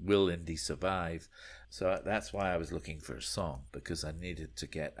will Indy survive? So that's why I was looking for a song, because I needed to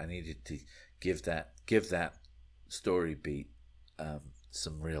give that story beat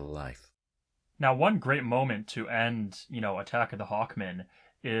some real life. Now, one great moment to end, Attack of the Hawkmen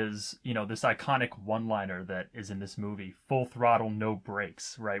is, this iconic one-liner that is in this movie, full throttle, no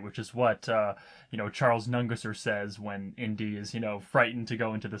brakes, right? Which is what, Charles Nungesser says when Indy is, frightened to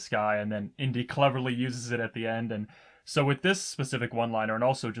go into the sky, and then Indy cleverly uses it at the end. And so with this specific one-liner, and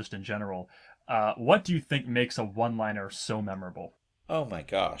also just in general, what do you think makes a one-liner so memorable? Oh my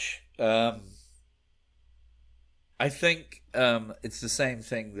gosh. I think it's the same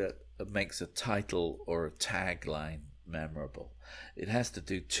thing that makes a title or a tagline memorable. It has to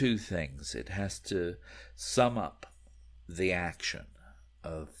do two things. It has to sum up the action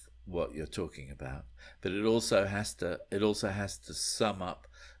of what you're talking about, but it also has to sum up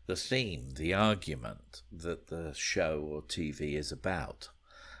the theme, the argument that the show or TV is about.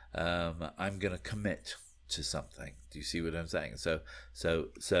 I'm going to commit to something. Do you see what I'm saying? So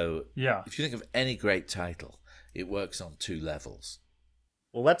Yeah. If you think of any great title, it works on two levels.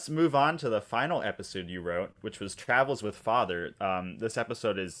 Well, let's move on to the final episode you wrote, which was Travels with Father. This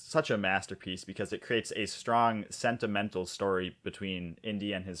episode is such a masterpiece because it creates a strong, sentimental story between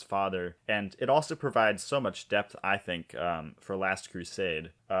Indy and his father, and it also provides so much depth, I think, for Last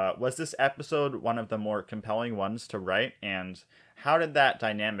Crusade. Was this episode one of the more compelling ones to write, and how did that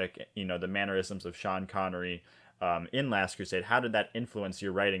dynamic, the mannerisms of Sean Connery in Last Crusade, how did that influence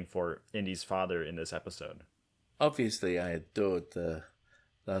your writing for Indy's father in this episode? Obviously, I adored the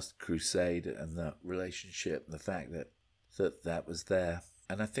Last Crusade and the relationship and the fact that was there.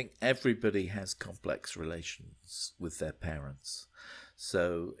 And I think everybody has complex relations with their parents.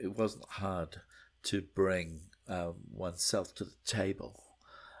 So it wasn't hard to bring oneself to the table.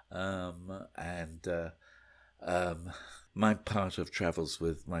 My part of Travels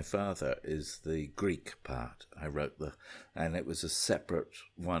with My Father is the Greek part. I wrote and it was a separate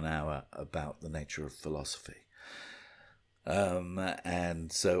 1 hour about the nature of philosophy.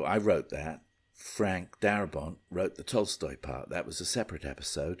 And so I wrote that. Frank Darabont wrote the Tolstoy part. That was a separate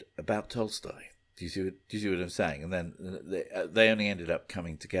episode about Tolstoy. Do you see what I'm saying? And then they only ended up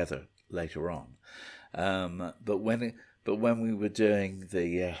coming together later on. But when we were doing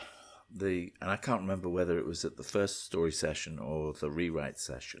the and I can't remember whether it was at the first story session or the rewrite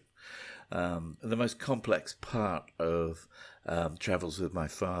session. The most complex part of Travels with My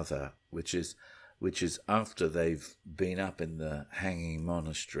Father, which is after they've been up in the hanging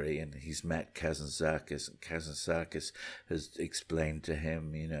monastery and he's met Kazantzakis, and Kazantzakis has explained to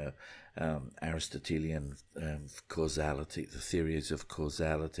him, Aristotelian causality, the theories of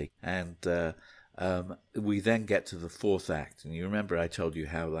causality. And we then get to the fourth act. And you remember I told you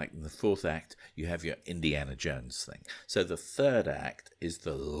how, like, in the fourth act, you have your Indiana Jones thing. So the third act is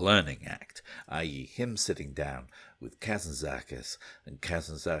the learning act, i.e. him sitting down with Kazantzakis, and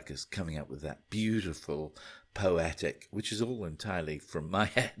Kazantzakis coming up with that beautiful poetic, which is all entirely from my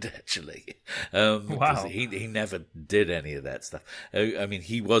head, actually. Because he never did any of that stuff. I mean,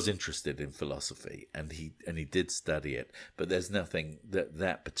 he was interested in philosophy, and he did study it, but there's nothing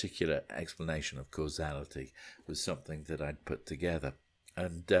that particular explanation of causality was something that I'd put together.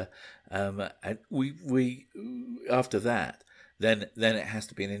 And we after that, then it has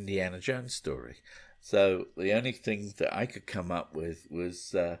to be an Indiana Jones story. So the only thing that I could come up with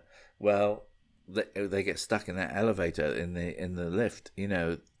was, they get stuck in that elevator in the lift,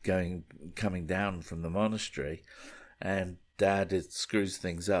 coming down from the monastery, and Dad screws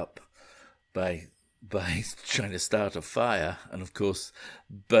things up by trying to start a fire, and of course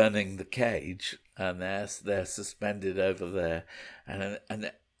burning the cage, and they're suspended over there,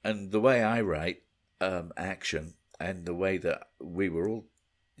 and the way I write action, and the way that we were all,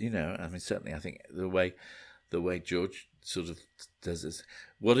 certainly I think the way George sort of does this.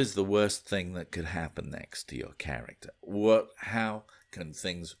 What is the worst thing that could happen next to your character? How can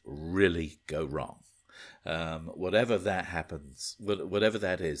things really go wrong? Whatever that happens, whatever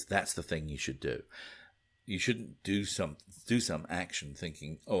that is, that's the thing you should do. You shouldn't do some action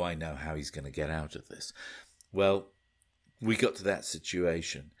thinking, oh, I know how he's going to get out of this. Well, we got to that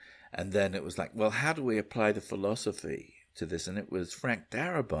situation, and then it was like, well, how do we apply the philosophy to this? And it was Frank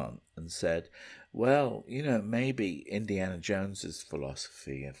Darabont and said, Well, maybe Indiana Jones's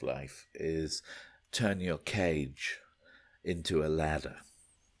philosophy of life is turn your cage into a ladder.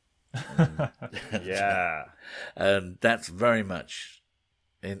 Yeah. And that's very much,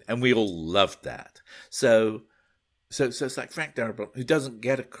 and we all loved that. So it's like Frank Darabont, who doesn't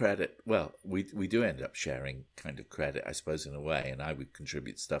get a credit. Well, we do end up sharing kind of credit, I suppose, in a way, and I would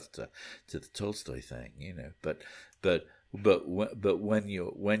contribute stuff to the Tolstoy thing, But when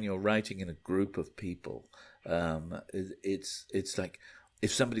you're writing in a group of people, it's like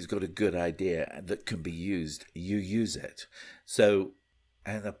if somebody's got a good idea that can be used, you use it. So,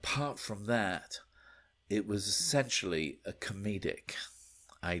 and apart from that, it was essentially a comedic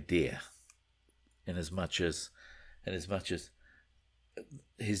idea, in as much as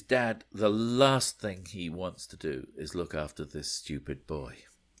his dad, the last thing he wants to do is look after this stupid boy.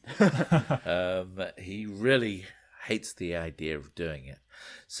 He really hates the idea of doing it.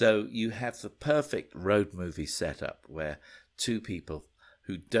 So you have the perfect road movie setup where two people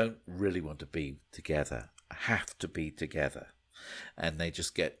who don't really want to be together have to be together, and they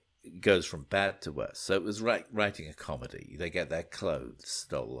just goes from bad to worse. So it was writing a comedy. They get their clothes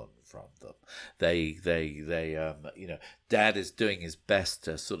stolen from them. They Dad is doing his best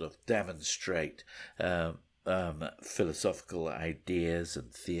to sort of demonstrate philosophical ideas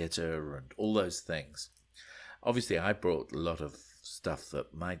and theatre and all those things. Obviously, I brought a lot of stuff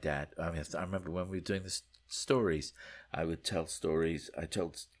that my dad. I remember when we were doing the stories, I would tell stories.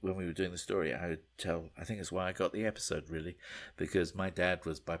 When we were doing the story, I would tell. I think that's why I got the episode, really, because my dad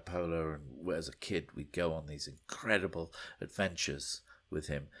was bipolar, and as a kid, we'd go on these incredible adventures with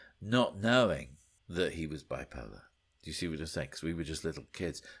him, not knowing that he was bipolar. Do you see what I'm saying? Because we were just little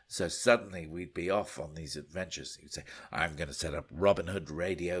kids. So suddenly we'd be off on these adventures. He'd say, I'm going to set up Robin Hood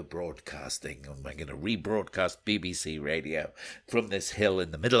radio broadcasting, and we're going to rebroadcast BBC radio from this hill in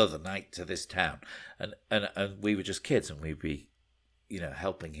the middle of the night to this town. And we were just kids, and we'd be,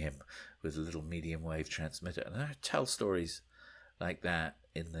 helping him with a little medium wave transmitter. And I'd tell stories like that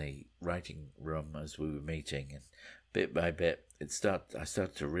in the writing room as we were meeting, and bit by bit, we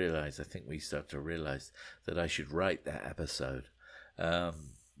started to realize that I should write that episode,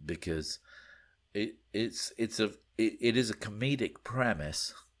 because it is a comedic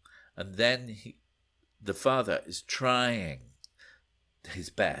premise, and then the father is trying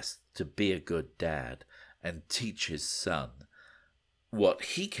his best to be a good dad and teach his son what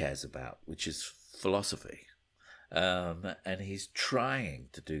he cares about, which is philosophy, and he's trying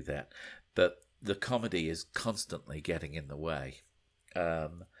to do that, but the comedy is constantly getting in the way.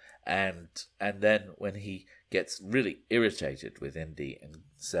 And then when he gets really irritated with Indy and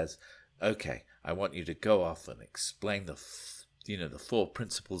says, okay, I want you to go off and explain the 4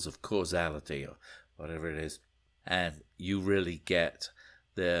 principles of causality or whatever it is, and you really get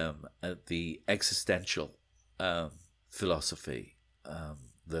the existential philosophy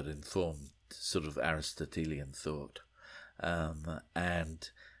that informed sort of Aristotelian thought. And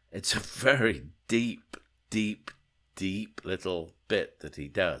it's a very deep little bit that he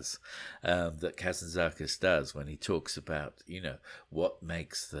does, that Kazantzakis does when he talks about, what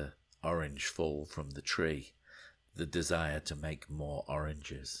makes the orange fall from the tree, the desire to make more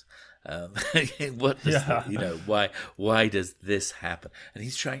oranges. What does why does this happen? And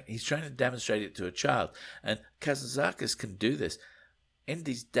he's trying to demonstrate it to a child, and Kazantzakis can do this.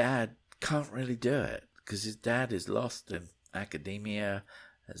 Indy's dad can't really do it because his dad is lost in academia,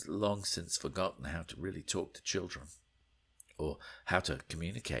 has long since forgotten how to really talk to children or how to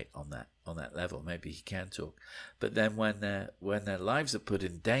communicate on that level. Maybe he can talk, but then when their lives are put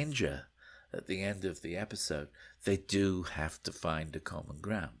in danger at the end of the episode, they do have to find a common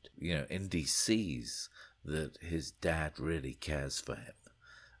ground. Indy sees that his dad really cares for him,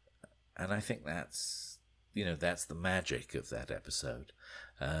 and I think that's the magic of that episode,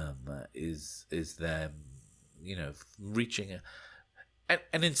 is them reaching a.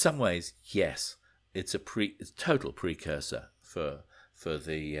 And in some ways, yes, it's it's total precursor for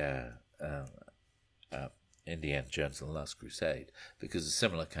the Indiana Jones and the Last Crusade, because a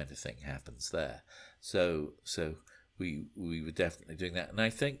similar kind of thing happens there. So we were definitely doing that, and I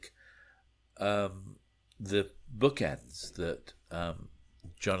think the bookends that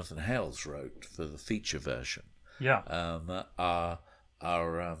Jonathan Hales wrote for the feature version, are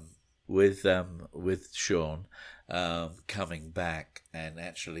with Sean coming back and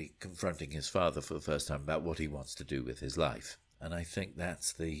actually confronting his father for the first time about what he wants to do with his life. And I think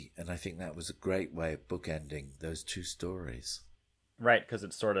that was a great way of bookending those two stories. Right, because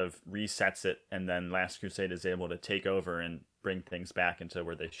it sort of resets it, and then Last Crusade is able to take over and bring things back into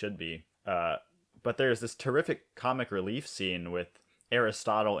where they should be. But there's this terrific comic relief scene with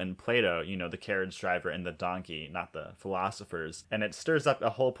Aristotle and Plato, the carriage driver and the donkey, not the philosophers. And it stirs up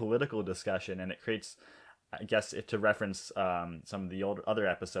a whole political discussion, and it creates, I guess, to reference some of the other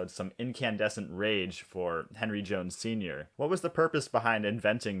episodes, some incandescent rage for Henry Jones Sr. What was the purpose behind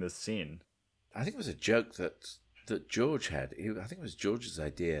inventing this scene? I think it was a joke that George had. I think it was George's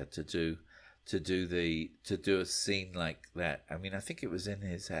idea to do a scene like that. I mean, I think it was in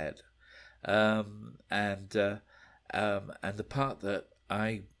his head, and the part that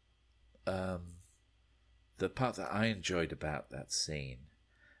I enjoyed about that scene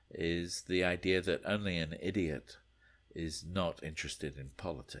is the idea that only an idiot is not interested in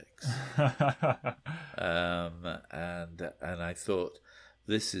politics, and I thought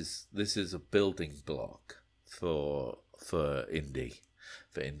this is a building block for Indy.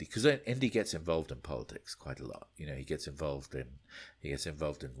 Because Indy gets involved in politics quite a lot. He gets involved in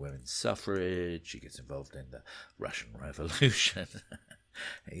women's suffrage. He gets involved in the Russian Revolution.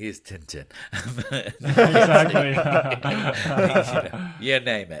 He is Tintin. Exactly. You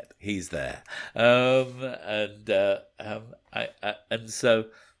name it, he's there. And so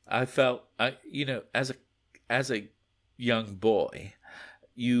I felt, as a young boy,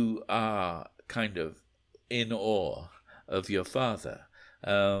 you are kind of in awe of your father.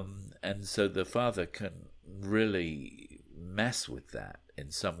 And so the father can really mess with that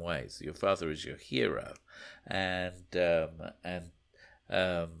in some ways. Your father is your hero, and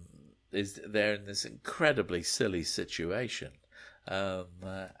is there in this incredibly silly situation, and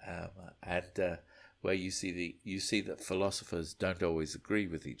where you see that philosophers don't always agree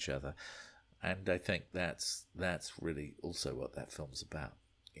with each other, and I think that's really also what that film's about.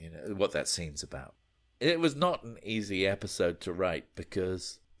 What that scene's about. It was not an easy episode to write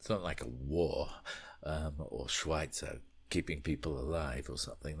because it's not like a war or Schweitzer keeping people alive or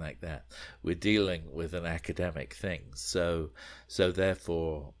something like that. We're dealing with an academic thing, so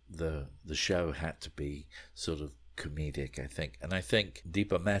therefore the show had to be sort of comedic, I think. And I think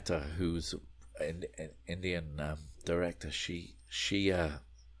Deepa Mehta, who's an Indian director, she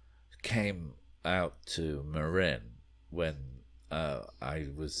came out to Marin when I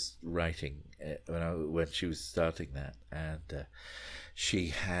was writing when she was starting that, and she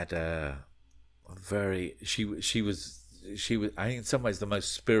had a very she was I think in some ways the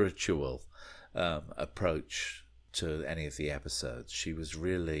most spiritual approach to any of the episodes. She was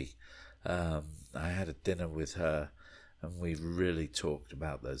really I had a dinner with her and we really talked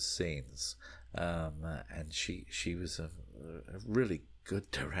about those scenes, and she was a really good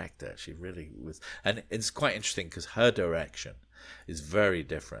director. She really was, and it's quite interesting because her direction is very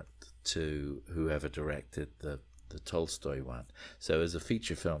different to whoever directed the Tolstoy one. So as a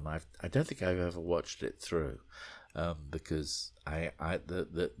feature film, I don't think I've ever watched it through, because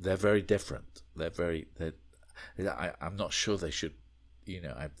they're very different. I'm not sure they should.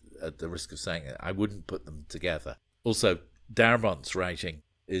 At the risk of saying it, I wouldn't put them together. Also, Darabant's writing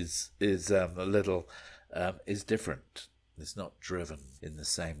is a little is different. It's not driven in the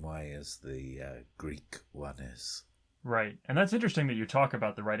same way as the Greek one is. Right. And that's interesting that you talk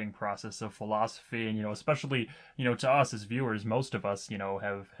about the writing process of philosophy, and, especially, to us as viewers, most of us,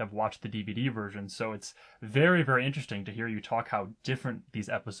 have watched the DVD version. So it's very, very interesting to hear you talk how different these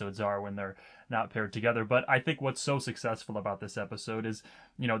episodes are when they're not paired together. But I think what's so successful about this episode is,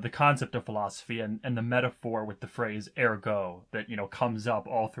 the concept of philosophy and the metaphor with the phrase ergo that, comes up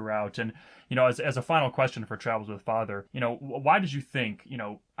all throughout. And, as a final question for Travels with Father, why did you think,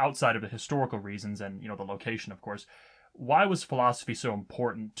 outside of the historical reasons and, the location, of course, why was philosophy so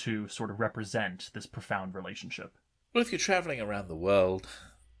important to sort of represent this profound relationship? Well, if you're traveling around the world,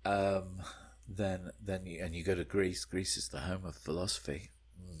 then you go to Greece. Greece is the home of philosophy,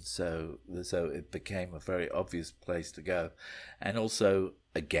 so it became a very obvious place to go. And also,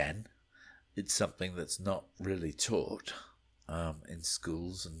 again, it's something that's not really taught in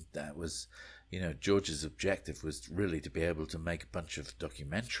schools, and that was, George's objective was really to be able to make a bunch of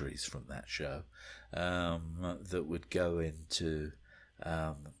documentaries from that show that would go into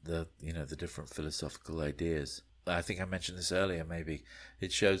the different philosophical ideas. I think I mentioned this earlier. Maybe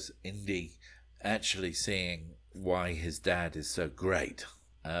it shows Indy actually seeing why his dad is so great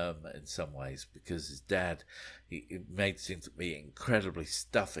in some ways, because his dad it made seem to be incredibly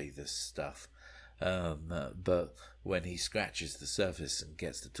stuffy, this stuff. But when he scratches the surface and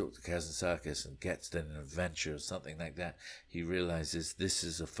gets to talk to Kazantzakis and gets in an adventure or something like that, he realizes this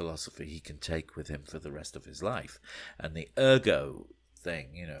is a philosophy he can take with him for the rest of his life. And the ergo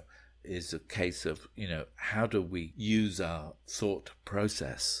thing, is a case of, how do we use our thought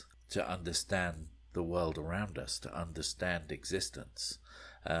process to understand the world around us, to understand existence?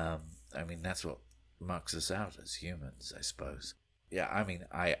 That's what marks us out as humans, I suppose. yeah, I mean,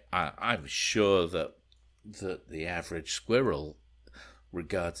 I'm sure that the average squirrel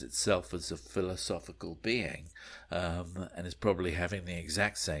regards itself as a philosophical being, and is probably having the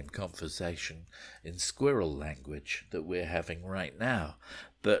exact same conversation in squirrel language that we're having right now.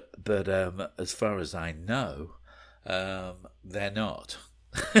 But as far as I know, they're not.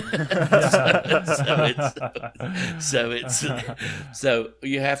 So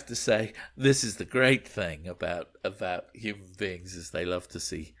you have to say, this is the great thing about human beings, is they love to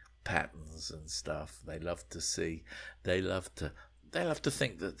see patterns and stuff. They love to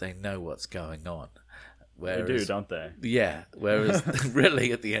think that they know what's going on. They do, don't they? Yeah. Whereas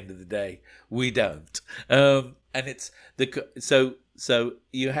really, at the end of the day, we don't. And it's so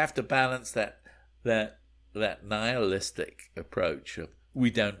you have to balance that nihilistic approach of, we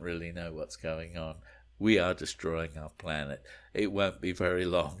don't really know what's going on. We are destroying our planet. It won't be very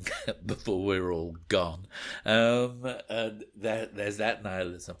long before we're all gone. And there's that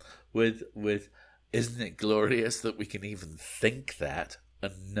nihilism. With isn't it glorious that we can even think that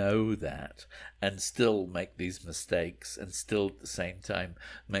and know that and still make these mistakes and still at the same time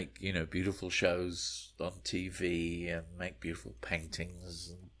make, beautiful shows on TV and make beautiful paintings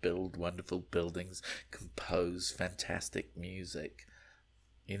and build wonderful buildings, compose fantastic music.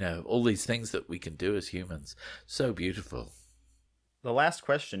 All these things that we can do as humans. So beautiful. The last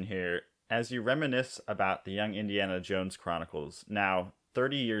question here, as you reminisce about the Young Indiana Jones Chronicles, now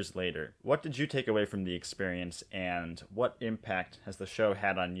 30 years later, what did you take away from the experience, and what impact has the show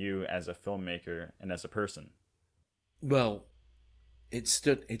had on you as a filmmaker and as a person? Well, it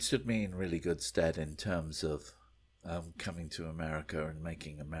stood me in really good stead in terms of coming to America and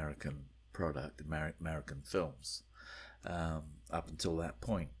making American American films. Up until that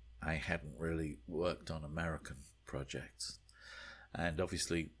point, I hadn't really worked on American projects. And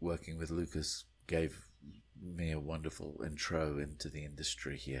obviously working with Lucas gave me a wonderful intro into the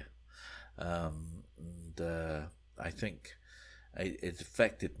industry here. I think it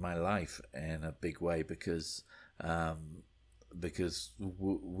affected my life in a big way because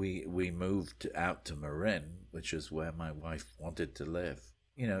we moved out to Marin, which is where my wife wanted to live.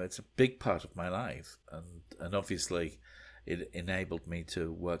 It's a big part of my life, and obviously it enabled me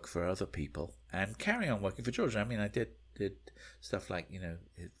to work for other people and carry on working for George. I mean, I did stuff like,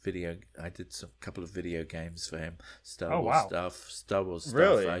 I did some couple of video games for him, Star Wars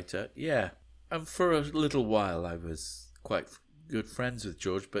Starfighter. Yeah. And for a little while I was quite good friends with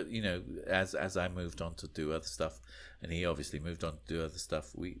George, but as I moved on to do other stuff, and he obviously moved on to do other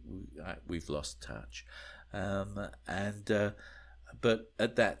stuff, we've lost touch. But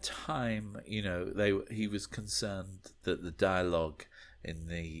at that time, he was concerned that the dialogue on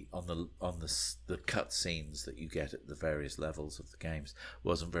the cut scenes that you get at the various levels of the games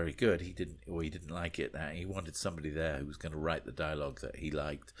wasn't very good. He didn't like it. He wanted somebody there who was going to write the dialogue that he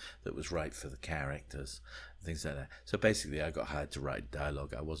liked, that was right for the characters, and things like that. So basically, I got hired to write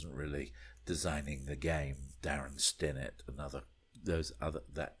dialogue. I wasn't really designing the game. Darren Stinnett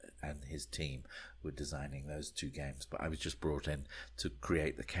and his team were designing those two games, but I was just brought in to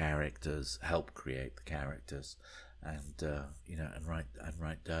create the characters, help create the characters, and write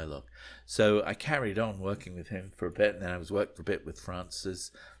dialogue. So I carried on working with him for a bit, and then I was worked for a bit with Francis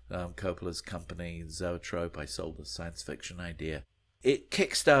Coppola's company, Zoetrope. I sold a science fiction idea. It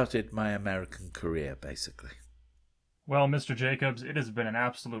kick-started my American career, basically. Well, Mr. Jacobs, it has been an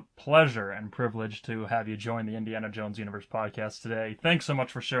absolute pleasure and privilege to have you join the Indiana Jones Universe podcast today. Thanks so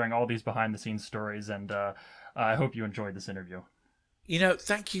much for sharing all these behind-the-scenes stories, and I hope you enjoyed this interview.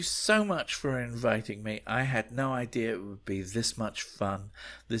 Thank you so much for inviting me. I had no idea it would be this much fun.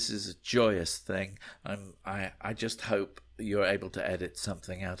 This is a joyous thing. I just hope you're able to edit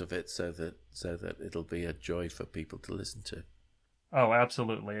something out of it so that it'll be a joy for people to listen to. Oh,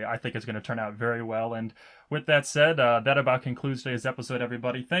 absolutely. I think it's going to turn out very well. And with that said, that about concludes today's episode,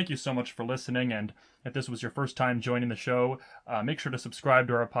 everybody. Thank you so much for listening. And if this was your first time joining the show, make sure to subscribe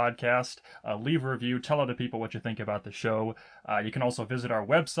to our podcast, leave a review, tell other people what you think about the show. You can also visit our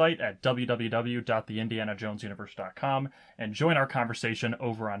website at www.theindianajonesuniverse.com and join our conversation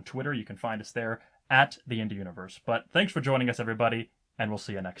over on Twitter. You can find us there at The Indie Universe. But thanks for joining us, everybody, and we'll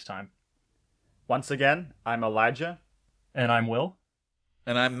see you next time. Once again, I'm Elijah. And I'm Will.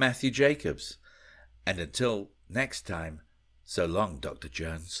 And I'm Matthew Jacobs. And until next time, so long, Dr.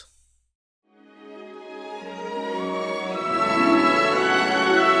 Jones.